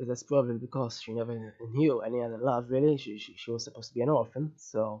 That's probably because she never knew any other love, really. She was supposed to be an orphan,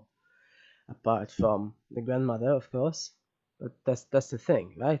 so apart from the grandmother, of course. But that's the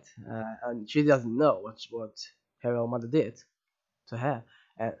thing, right? And she doesn't know what her own mother did to her,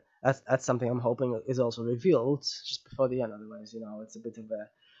 and that's something I'm hoping is also revealed just before the end. Otherwise, it's a bit of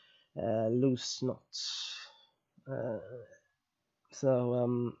a loose knot. Uh,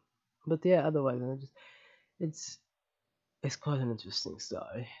 so but yeah, otherwise, it's it's quite an interesting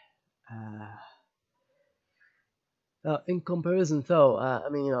story. Uh, in comparison, though, I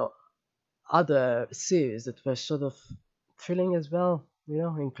mean, other series that were sort of thrilling as well,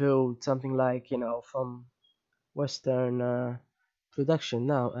 include something like from Western production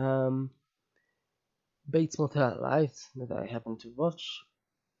now, Bates Motel, right? That I happen to watch.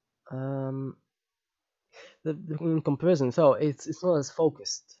 Um, in comparison, so it's not as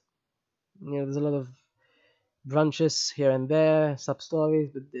focused. There's a lot of branches here and there, sub stories,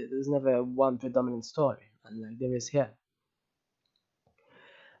 but there's never one predominant story, unlike there is here.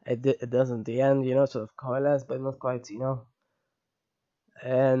 It doesn't the end, sort of coalesce, but not quite,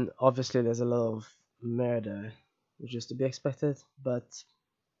 And obviously, there's a lot of murder, which is to be expected, but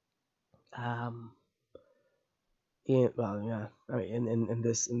um, well, yeah, I mean, in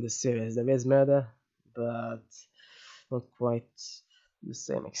this series, there is murder, but not quite the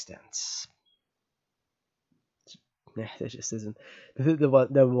same extent. Yeah, there just isn't. There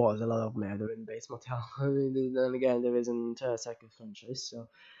was a lot of murder in Bates Motel. I mean, then again, there is an entire cycle franchise, so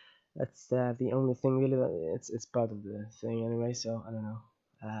that's the only thing really. It's part of the thing anyway. So I don't know.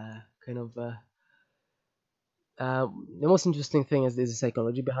 Kind of. The most interesting thing is the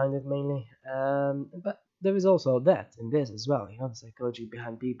psychology behind it mainly. But there is also that in this as well. The psychology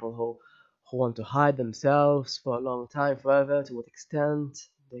behind people who want to hide themselves for a long time, forever. To what extent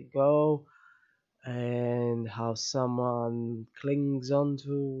they go and how someone clings on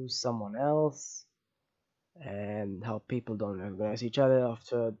to someone else, and how people don't recognize each other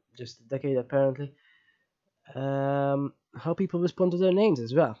after just a decade apparently. how people respond to their names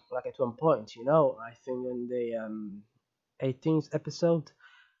as well. Like at one point, I think in the 18th episode,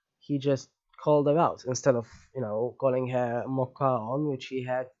 he just called her out instead of calling her Mokaon, which he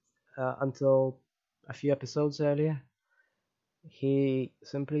had until a few episodes earlier. He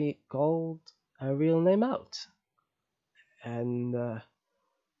simply called her real name out, and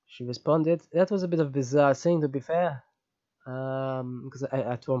she responded. That was a bit of a bizarre thing, to be fair. Because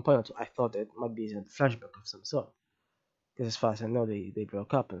at one point I thought it might be a flashback of some sort. Because as far as I know, they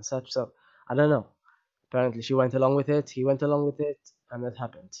broke up and such. So I don't know. Apparently, she went along with it. He went along with it, and that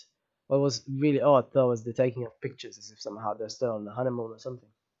happened. What was really odd though was the taking of pictures as if somehow they're still on the honeymoon or something.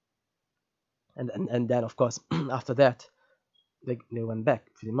 And then of course after that they went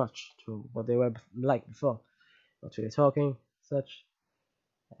back pretty much to what they were like before. Not really talking, such.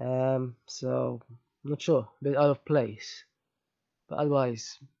 So not sure, a bit out of place. But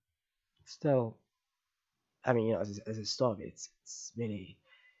otherwise, still, I mean, as a story, it's really,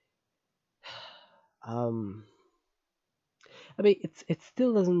 um, I mean, it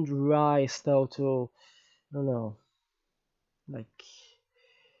still doesn't rise though to, I don't know, like,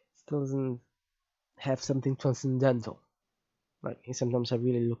 still doesn't have something transcendental. Like, sometimes I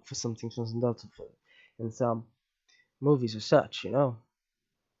really look for something transcendental in some movies or such, kind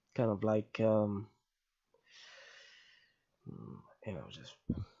of like, just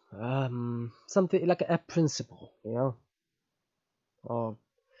something like a principle, or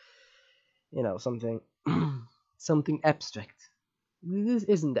something something abstract. This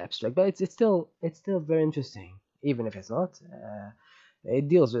isn't abstract, but it's still very interesting, even if it's not. It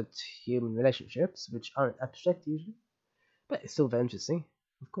deals with human relationships, which aren't abstract usually, but it's still very interesting,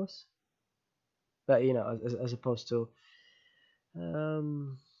 of course. But as opposed to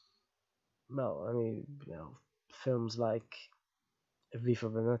um, well, I mean, films like V for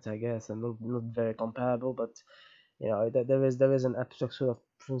Vendetta, I guess, and not very comparable, but there is an abstract sort of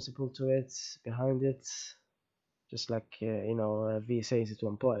principle to it behind it, just like V says at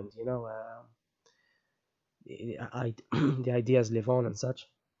one point, the ideas live on and such.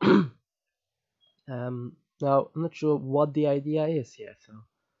 Now I'm not sure what the idea is here, so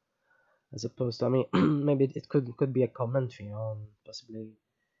as opposed to, I mean, maybe it could be a commentary on possibly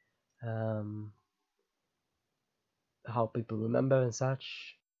um, how people remember and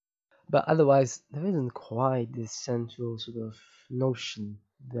such. But otherwise, there isn't quite this central sort of notion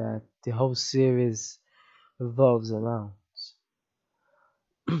that the whole series revolves around.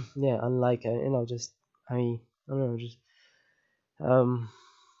 Yeah, unlike just I don't know, just um,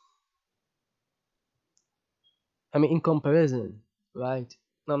 I mean, in comparison, right?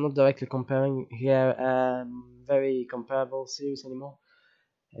 I'm not directly comparing here very comparable series anymore.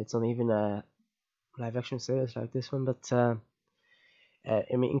 It's not even a live action series like this one, but I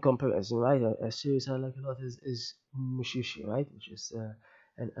mean, in comparison, right? A series I like a lot is Mushishi, right? Which is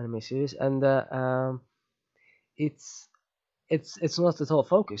an anime series, and it's it's not at all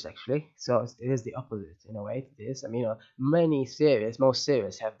focused actually. So it is the opposite in a way. It is. I mean, most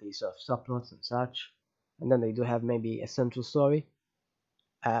series have these sort of subplots and such, and then they do have maybe a central story.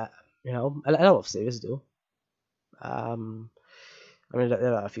 Uh, a lot of series do. Um, I mean,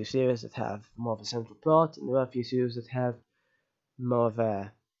 there are a few series that have more of a central plot, and there are a few series that have more of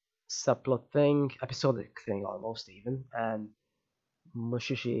a subplot thing, episodic thing almost even, and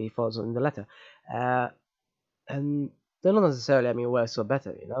Mushishi falls in the latter. Uh, and they're not necessarily, I mean, worse or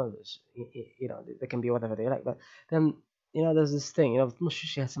better, they can be whatever they like, but then, there's this thing,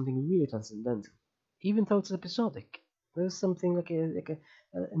 Mushishi has something really transcendental, even though it's episodic. There's something like a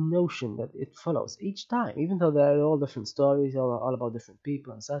notion that it follows each time, even though they're all different stories, all about different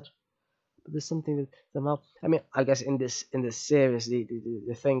people and such. But there's something that somehow, I mean, I guess in this series,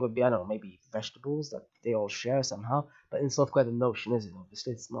 the thing would be, I don't know, maybe vegetables that they all share somehow, but it's not quite a notion, is it?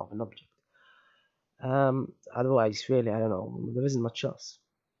 Obviously, it's more of an object. Otherwise, really, I don't know. There isn't much else.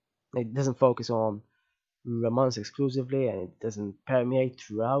 It doesn't focus on romance exclusively, and it doesn't permeate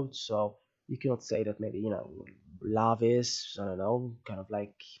throughout. So you cannot say that maybe love is, I don't know, kind of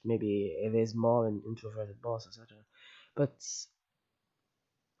like maybe it is more an introverted boss, etc. But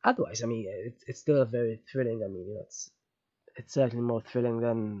otherwise, I mean, it's still very thrilling. I mean, it's certainly more thrilling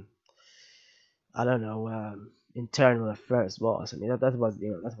than, I don't know, Internal Affairs was. I mean, that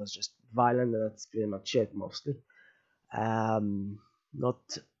was just violent, and that's pretty much it mostly.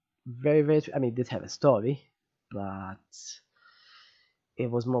 Not very, very. I mean, it did have a story, but it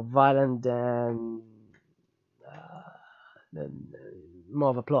was more violent uh, than more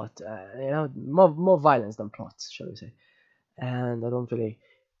of a plot. More violence than plot, shall we say? And I don't really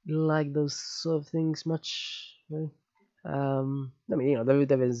like those sort of things much. Really. I mean,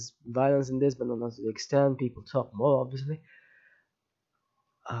 there is violence in this, but not to the extent. People talk more, obviously.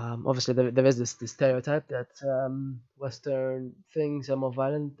 Obviously, there is this stereotype that Western things are more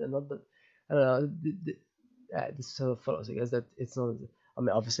violent than not, but I don't know. This sort of follows, I guess, that it's not. I mean,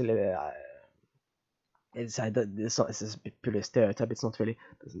 obviously, it's not. It's just purely a stereotype. It's not really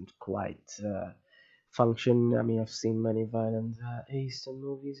doesn't quite function. I mean, I've seen many violent Eastern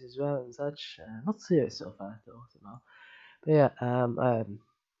movies as well and such. Not serious so far, though. Somehow. But yeah.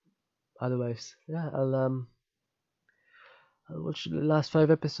 Otherwise, yeah. I'll watch the last 5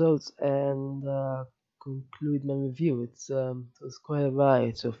 episodes and conclude my review. It was quite a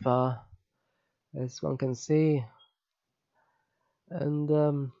ride so far, as one can see, and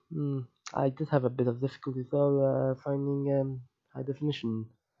I did have a bit of difficulty though finding high definition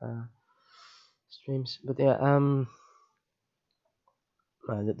uh, streams. But yeah,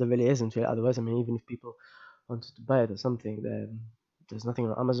 there really isn't really. Otherwise, I mean, even if people wanted to buy it or something, there's nothing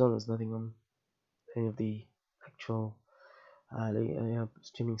on Amazon. There's nothing on any of the actual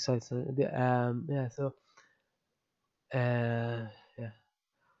streaming sites. Yeah, so. Yeah,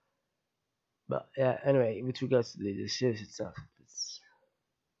 but yeah. Anyway, with regards to the series itself,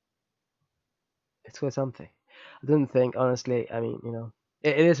 it's quite something. I don't think, honestly. I mean,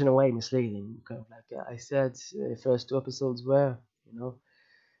 it is in a way misleading. Kind of like I said, the first 2 episodes were,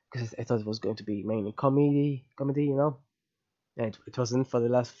 because I thought it was going to be mainly comedy. Yeah, it wasn't for the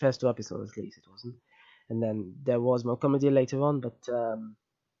last first 2 episodes at least. It wasn't, and then there was more comedy later on, but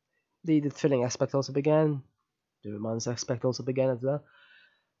the thrilling aspect also began. The romance aspect also began as well.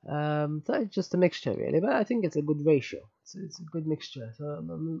 So it's just a mixture, really. But I think it's a good ratio. It's a good mixture. So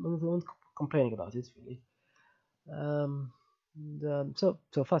I'm not complaining about it, really. So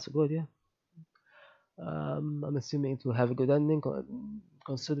far so good, yeah. I'm assuming it will have a good ending,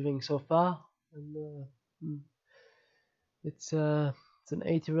 considering so far. And mm, it's an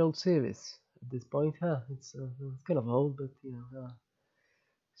 8-year-old series at this point, huh? It's kind of old, but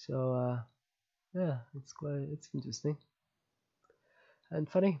so yeah, it's interesting and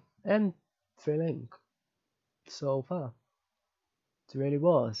funny and thrilling so far. It really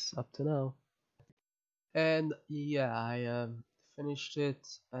was up to now. And yeah, I finished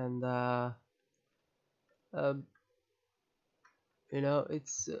it, and um,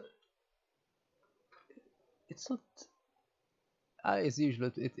 it's not as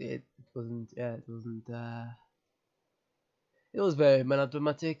usual. It wasn't. Yeah, it wasn't. It was very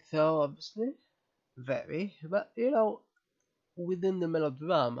melodramatic, though obviously very. But within the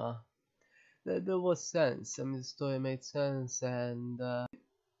melodrama, there was sense. I mean, the story made sense, and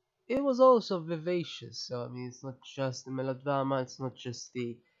it was also vivacious. So I mean, it's not just the melodrama. It's not just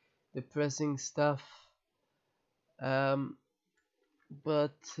the depressing stuff. Um,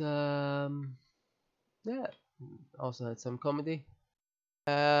 but yeah, also had some comedy.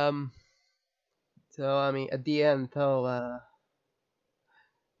 Um, so I mean, at the end, though,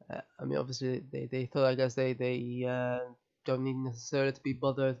 I mean, obviously they thought, I guess they don't need necessarily to be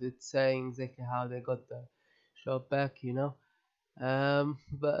bothered with saying exactly how they got the show back.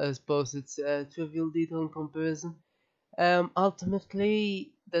 But I suppose it's a trivial detail in comparison.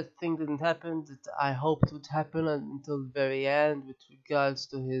 Ultimately, that thing didn't happen that I hoped would happen until the very end with regards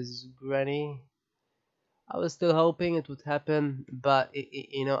to his granny. I was still hoping it would happen, but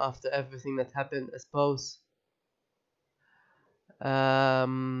after everything that happened, I suppose,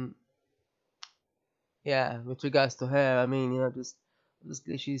 um, yeah, with regards to her, I mean, just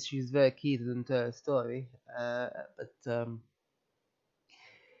obviously she's very key to the entire story.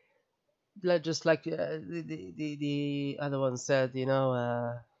 But just like the other one said,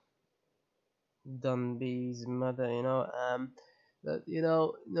 Dunby's mother, that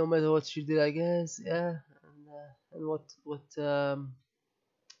no matter what she did, I guess, yeah, and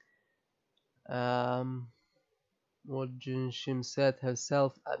um what Jun Shim said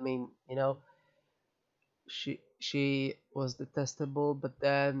herself. I mean, she was detestable, but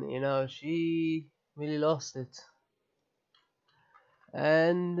then she really lost it,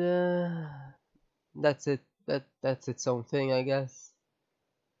 and that's it. That's its own thing, I guess.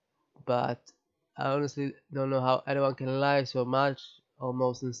 But I honestly don't know how anyone can lie so much,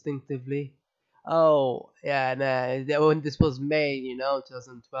 almost instinctively. Oh yeah, nah. When this was made,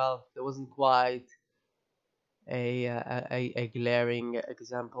 2012, there wasn't quite a glaring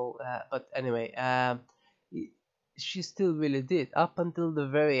example. But anyway, y- she still really did up until the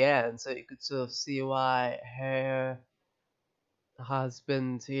very end. So you could sort of see why her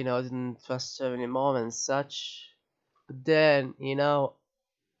husband, didn't trust her anymore and such. But then,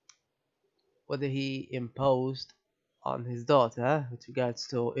 what he imposed on his daughter with regards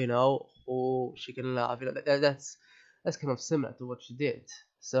to, who she can love. That's that's kind of similar to what she did.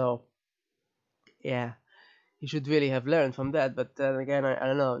 So yeah, he should really have learned from that. But then again, I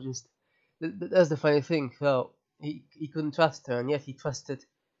don't know. Just that's the funny thing. So he couldn't trust her, and yet he trusted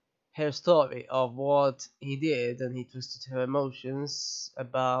her story of what he did, and he trusted her emotions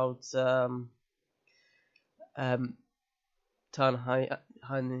about um Tan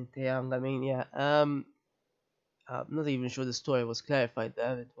Han Taeyang. I mean, yeah. I'm not even sure the story was clarified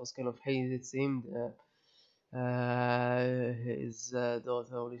there. It was kind of hazy, it seemed. His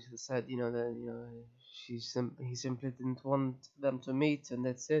daughter only said, that he simply didn't want them to meet, and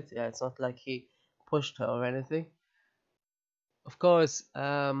that's it. Yeah, it's not like he pushed her or anything. Of course,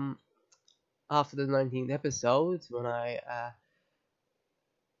 after the 19th episode, when I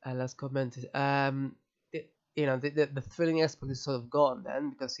last commented, the thrilling aspect is sort of gone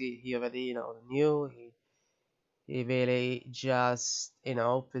then, because he already knew. He really just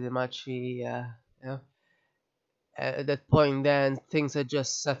pretty much you know at that point then things are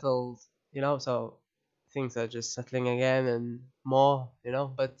just settled, so things are just settling again and more,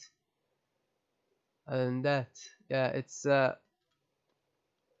 but other than that, yeah, it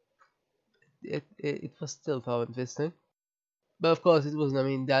was still so interesting, but of course it wasn't, I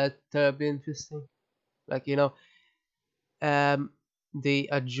mean, that terribly interesting, like, um the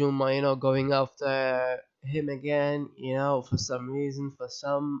Ajuma, going after him again, for some reason, for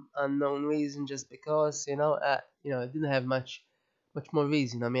some unknown reason, just because, it didn't have much more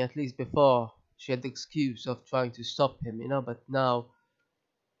reason. I mean, at least before she had the excuse of trying to stop him, but now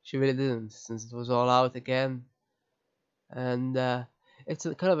she really didn't, since it was all out again. And it's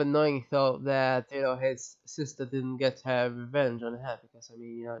a kind of annoying thought that his sister didn't get her revenge on her, because I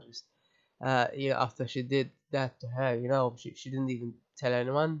mean, just after she did that to her, she didn't even tell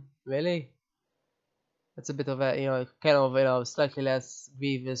anyone, really. That's a bit of a, kind of, slightly less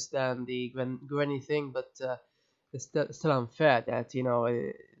grievous than the Granny thing, but it's still unfair that,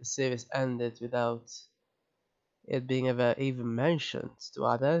 the series ended without it being ever even mentioned to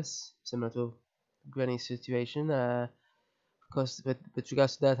others, similar to Granny's situation. Of course, with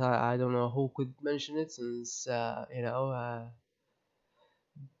regards to that, I don't know who could mention it, since,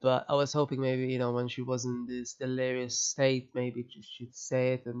 but I was hoping maybe, when she was in this delirious state, maybe she'd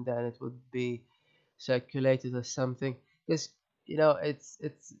say it, and then it would be circulated or something. Because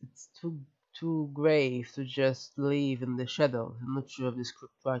it's too grave to just leave in the shadow. I'm not sure if the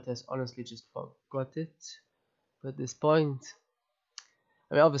script writers honestly just forgot it at this point.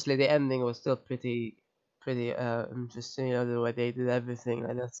 I mean, obviously the ending was still pretty interesting. The way they did everything,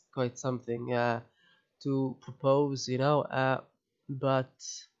 like that's quite something to propose. But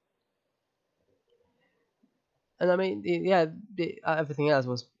and I mean, yeah, everything else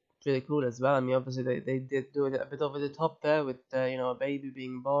was pretty cool as well. I mean, obviously they did do it a bit over the top there with a baby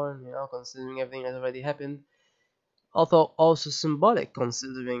being born. Considering everything that already happened. Although also symbolic,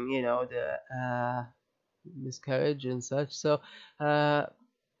 considering the miscarriage and such. So, uh,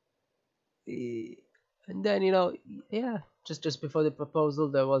 eh, and then yeah, just before the proposal,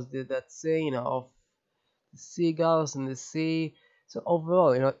 there was that scene of the seagulls in the sea. So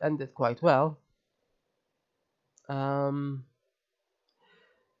overall, it ended quite well. Um,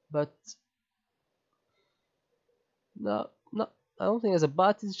 but no, not. I don't think there's a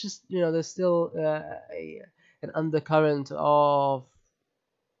but. It's just there's still an undercurrent of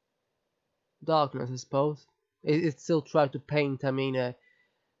darkness, I suppose. It still tried to paint, I mean, a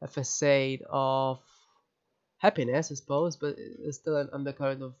facade of happiness, I suppose, but it's still an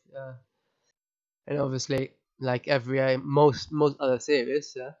undercurrent of, and obviously, like every most other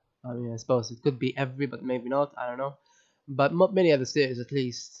series, yeah. I mean, I suppose it could be every, but maybe not. I don't know. But many other series, at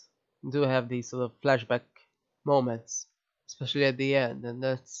least, do have these sort of flashback moments, especially at the end, and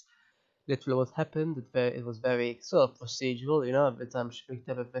that's literally what happened. It was very sort of procedural, every time she picked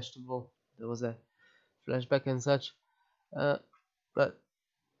up a vegetable, there was a flashback and such. Uh, but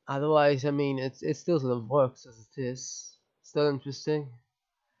otherwise, I mean, it still sort of works as it is. Still interesting.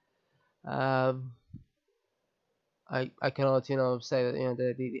 Um, I cannot say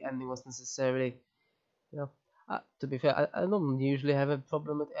that the ending was necessarily you know to be fair, I don't usually have a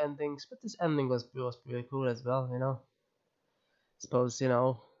problem with endings, but this ending was pretty cool as well. Suppose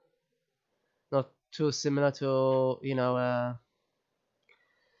not too similar to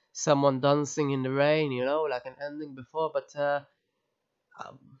someone dancing in the rain, like an ending before, but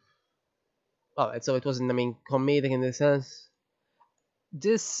um, well, so it wasn't, I mean, comedic in the sense.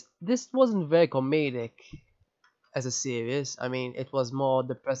 This wasn't very comedic as a series. I mean, it was more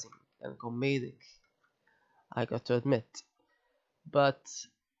depressing than comedic, I got to admit. But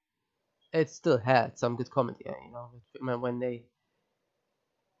it still had some good comedy. When they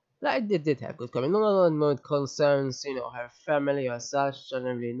Like it did have good comedy. No, it concerns her family or such.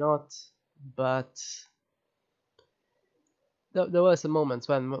 Generally not, but there were some moments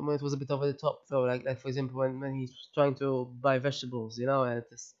when it was a bit over the top though. Like for example when he's trying to buy vegetables, and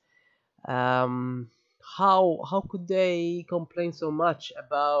this, um, how could they complain so much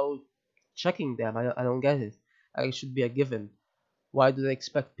about checking them? I don't get it. Like, it should be a given. Why do they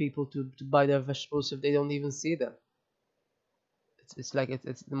expect people to buy their vegetables if they don't even see them? It's like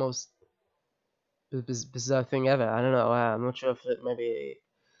it's the most bizarre thing ever. I don't know. I'm not sure if maybe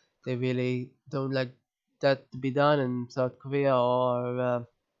they really don't like that to be done in South Korea, or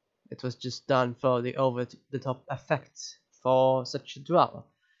it was just done for the over the top effect for such a drama.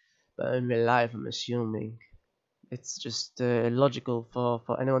 But in real life, I'm assuming it's just illogical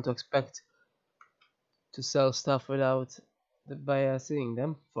for anyone to expect to sell stuff without the buyer seeing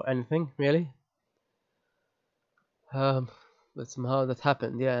them for anything, really. Um, but somehow that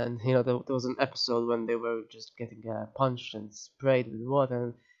happened, yeah. And there was an episode when they were just getting punched and sprayed with water,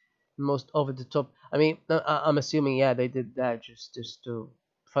 and most over the top. I mean, I'm assuming, yeah, they did that just to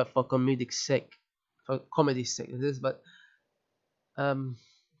for comedic sake, for comedy's sake, it is. But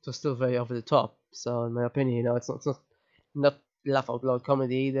it was still very over the top. So in my opinion, it's not laugh out loud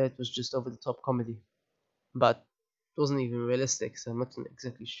comedy either. It was just over the top comedy, but it wasn't even realistic. So I'm not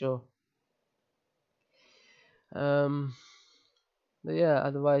exactly sure. Um, but yeah,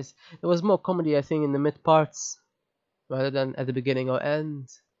 otherwise there was more comedy, I think, in the mid parts rather than at the beginning or end.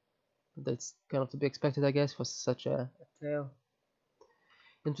 That's kind of to be expected, I guess, for such a tale.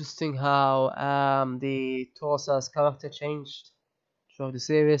 Interesting how the Torsa's character changed throughout the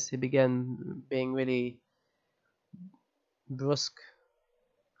series. He began being really brusque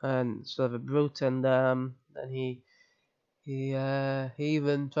and sort of a brute, and then he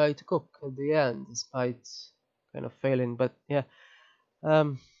even tried to cook at the end, despite kind of failing. But yeah,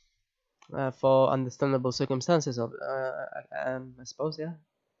 um, for understandable circumstances, I suppose. Yeah.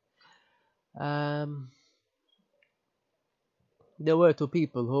 Um, there were two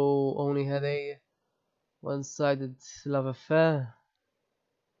people who only had a one-sided love affair.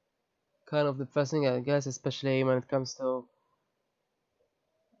 Kind of depressing, I guess, especially when it comes to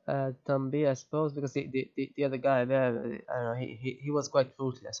Tambi, I suppose, because the other guy there, I don't know, he was quite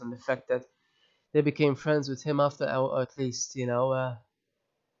ruthless, and the fact that they became friends with him after, or at least,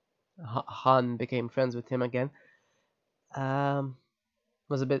 Han became friends with him again, um,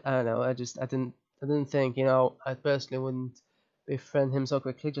 was a bit, I don't know, I didn't think, I personally wouldn't befriend him so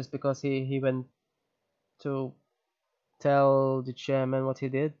quickly just because he went to tell the chairman what he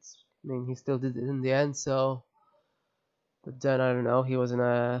did. I mean, he still did it in the end, so. But then I don't know, he was in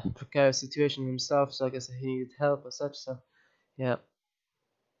a precarious situation himself, so I guess he needed help or such. So yeah,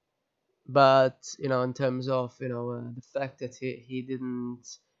 but in terms of the fact that he didn't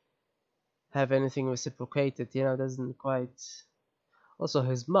have anything reciprocated, doesn't quite. Also,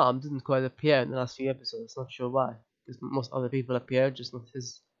 his mom didn't quite appear in the last few episodes. Not sure why, because most other people appeared, just not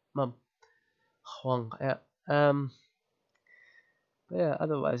his mom. Huang. Yeah. But yeah.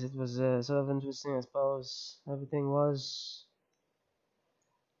 Otherwise, it was sort of interesting, I suppose. Everything was.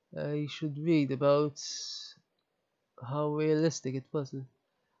 You should read about how realistic it was,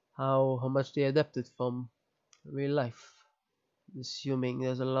 how much they adapted from real life. Assuming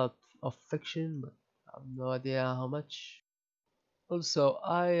there's a lot of fiction, but I have no idea how much. Also,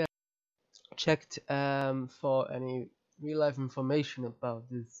 I checked for any real life information about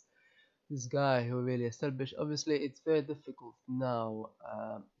this guy who really established. Obviously, it's very difficult now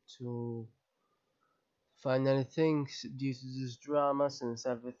to find anything due to this drama, since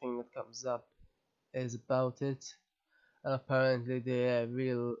everything that comes up is about it. And apparently, the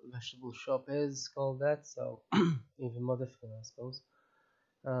real vegetable shop is called that, so even more difficult, I suppose.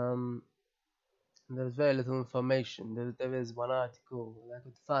 Um, there's very little information. There is one article that I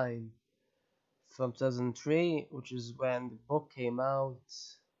could find from 2003, which is when the book came out,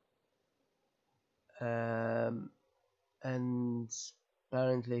 um, and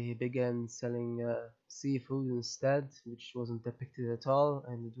apparently he began selling seafood instead, which wasn't depicted at all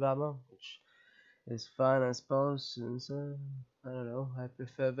in the drama, which is fine, I suppose. Since I don't know, I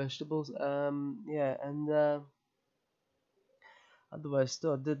prefer vegetables. Yeah, and otherwise,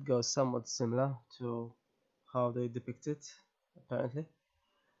 still did go somewhat similar to how they depict it, apparently.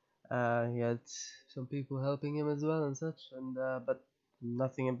 He had some people helping him as well and such, and but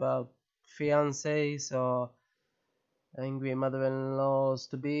nothing about fiancés or angry mother-in-laws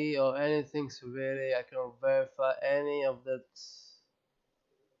to be or anything. So really, I cannot verify any of that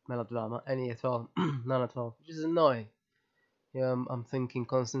melodrama, any at all, none at all, which is annoying. I'm thinking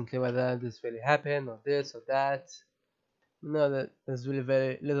constantly whether this really happened or this or that. No, that there's really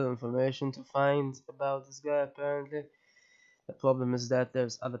very little information to find about this guy apparently. The problem is that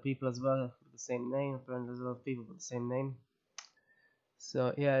there's other people as well with the same name. Apparently, there's a lot of people with the same name.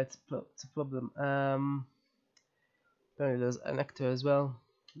 So yeah, it's a problem. Apparently, there's an actor as well.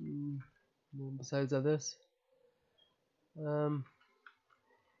 Mm, besides others, um,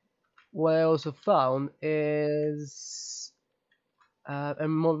 what I also found is a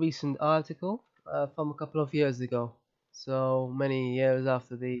more recent article from a couple of years ago. So many years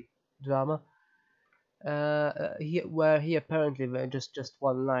after the drama, where he apparently just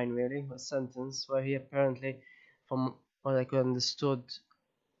one line really, a sentence where he apparently, from what I could understood,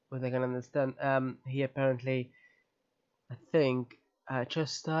 what I can understand, he apparently, I think,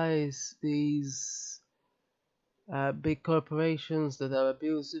 chastise these big corporations that are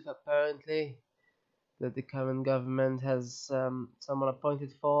abusive. Apparently, that the current government has someone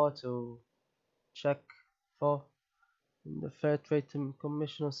appointed for to check for in the Fair Trade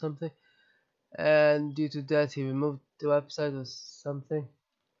Commission or something, and due to that, he removed the website or something.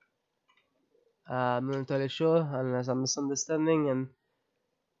 I'm not entirely sure, unless I'm misunderstanding, and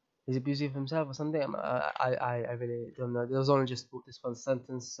he's abusing himself or something. I really don't know. There was only just this one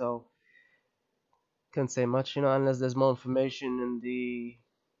sentence, so can't say much, unless there's more information in the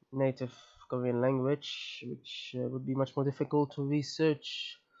native Korean language, which would be much more difficult to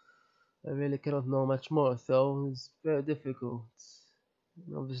research. I really cannot know much more, though. It's very difficult.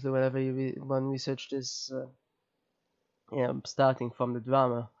 Obviously, whenever one research this, starting from the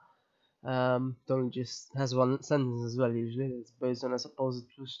drama, it only just has one sentence as well. Usually, it's based on a supposed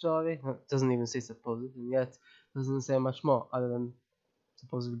true story. It doesn't even say supposed, and yet doesn't say much more other than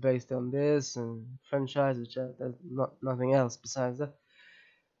supposedly based on this and franchise, which there's nothing else besides that,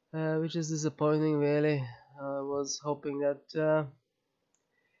 which is disappointing. Really, I was hoping that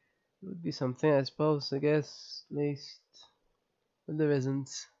it would be something. I suppose, I guess, at least, but there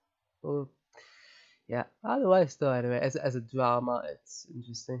isn't. Well, yeah. Otherwise, though, anyway, as a drama, it's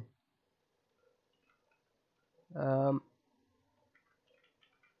interesting. Um,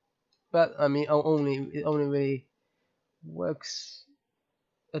 but I mean, it only really works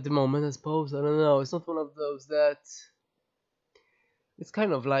at the moment, I suppose. I don't know. It's not one of those that. It's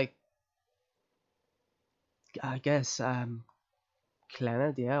kind of like, I guess,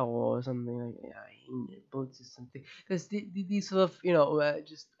 Clannad, yeah, or something like, yeah, in books or something. Because these sort of,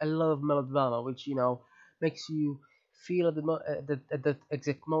 just a lot of melodrama, which makes you feel at at that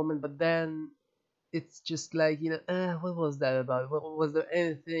exact moment, but then it's just like, what was that about? Was there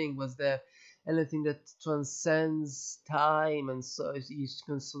anything? Was there anything that transcends time, and so you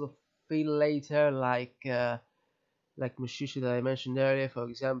can sort of feel later, like Mushishi that I mentioned earlier, for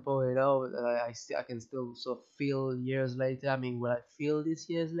example, that I can still sort of feel years later. I mean, will I feel this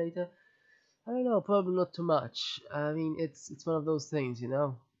years later? I don't know, probably not too much. I mean, it's one of those things.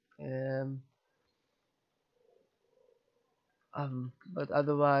 Um, but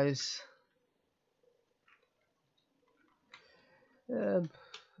otherwise, um,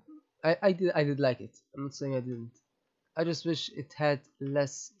 I did like it. I'm not saying I didn't. I just wish it had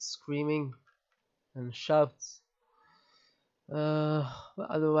less screaming and shouts. But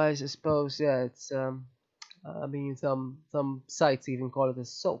otherwise, I suppose, yeah, it's I mean, some sites even call it a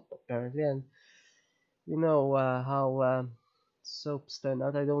soap apparently, and how soaps turn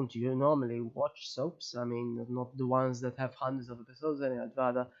out. I don't normally watch soaps. I mean, not the ones that have hundreds of episodes. Anyway, I'd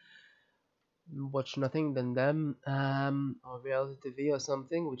rather watch nothing than them, or reality TV or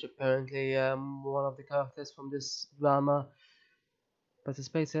something, which apparently one of the characters from this drama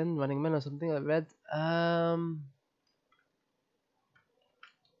participates in, Running Man or something. I read.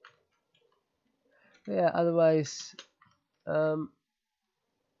 Yeah. Otherwise, um,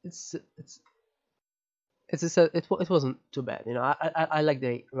 it's it's it wasn't too bad. I like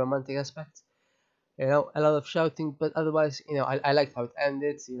the romantic aspect. A lot of shouting, but otherwise, I liked how it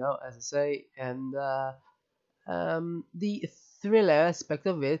ended. As I say, and the thriller aspect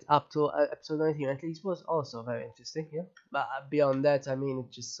of it up to episode 19 at least was also very interesting. Yeah, but beyond that, I mean,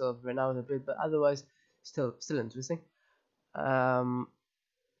 it just sort of ran out a bit. But otherwise, still interesting. Um,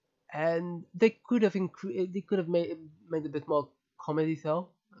 and they could have made a bit more comedy though.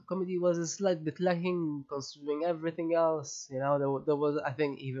 Comedy was a slight bit lacking considering everything else. There was, I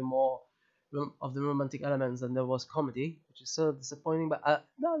think, even more of the romantic elements than there was comedy, which is sort of disappointing. But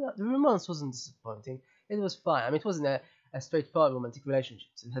no, the romance wasn't disappointing. It was fine. I mean, it wasn't a straightforward romantic relationship.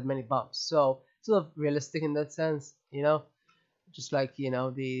 It had many bumps, so sort of realistic in that sense. Just like the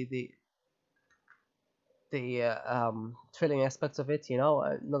thrilling aspects of it.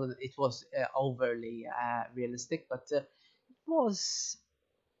 Not that it was overly realistic, but it was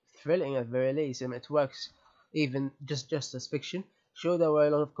thrilling at very least. I mean, it works even just as fiction. Sure, there were a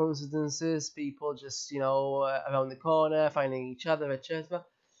lot of coincidences, people just around the corner finding each other, etc.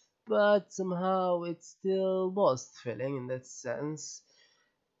 But somehow it still was thrilling in that sense.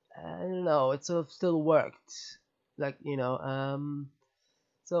 I don't know, it sort of still worked, like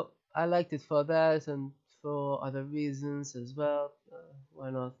so I liked it for that and for other reasons as well. Why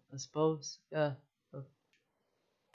not? I suppose. Yeah.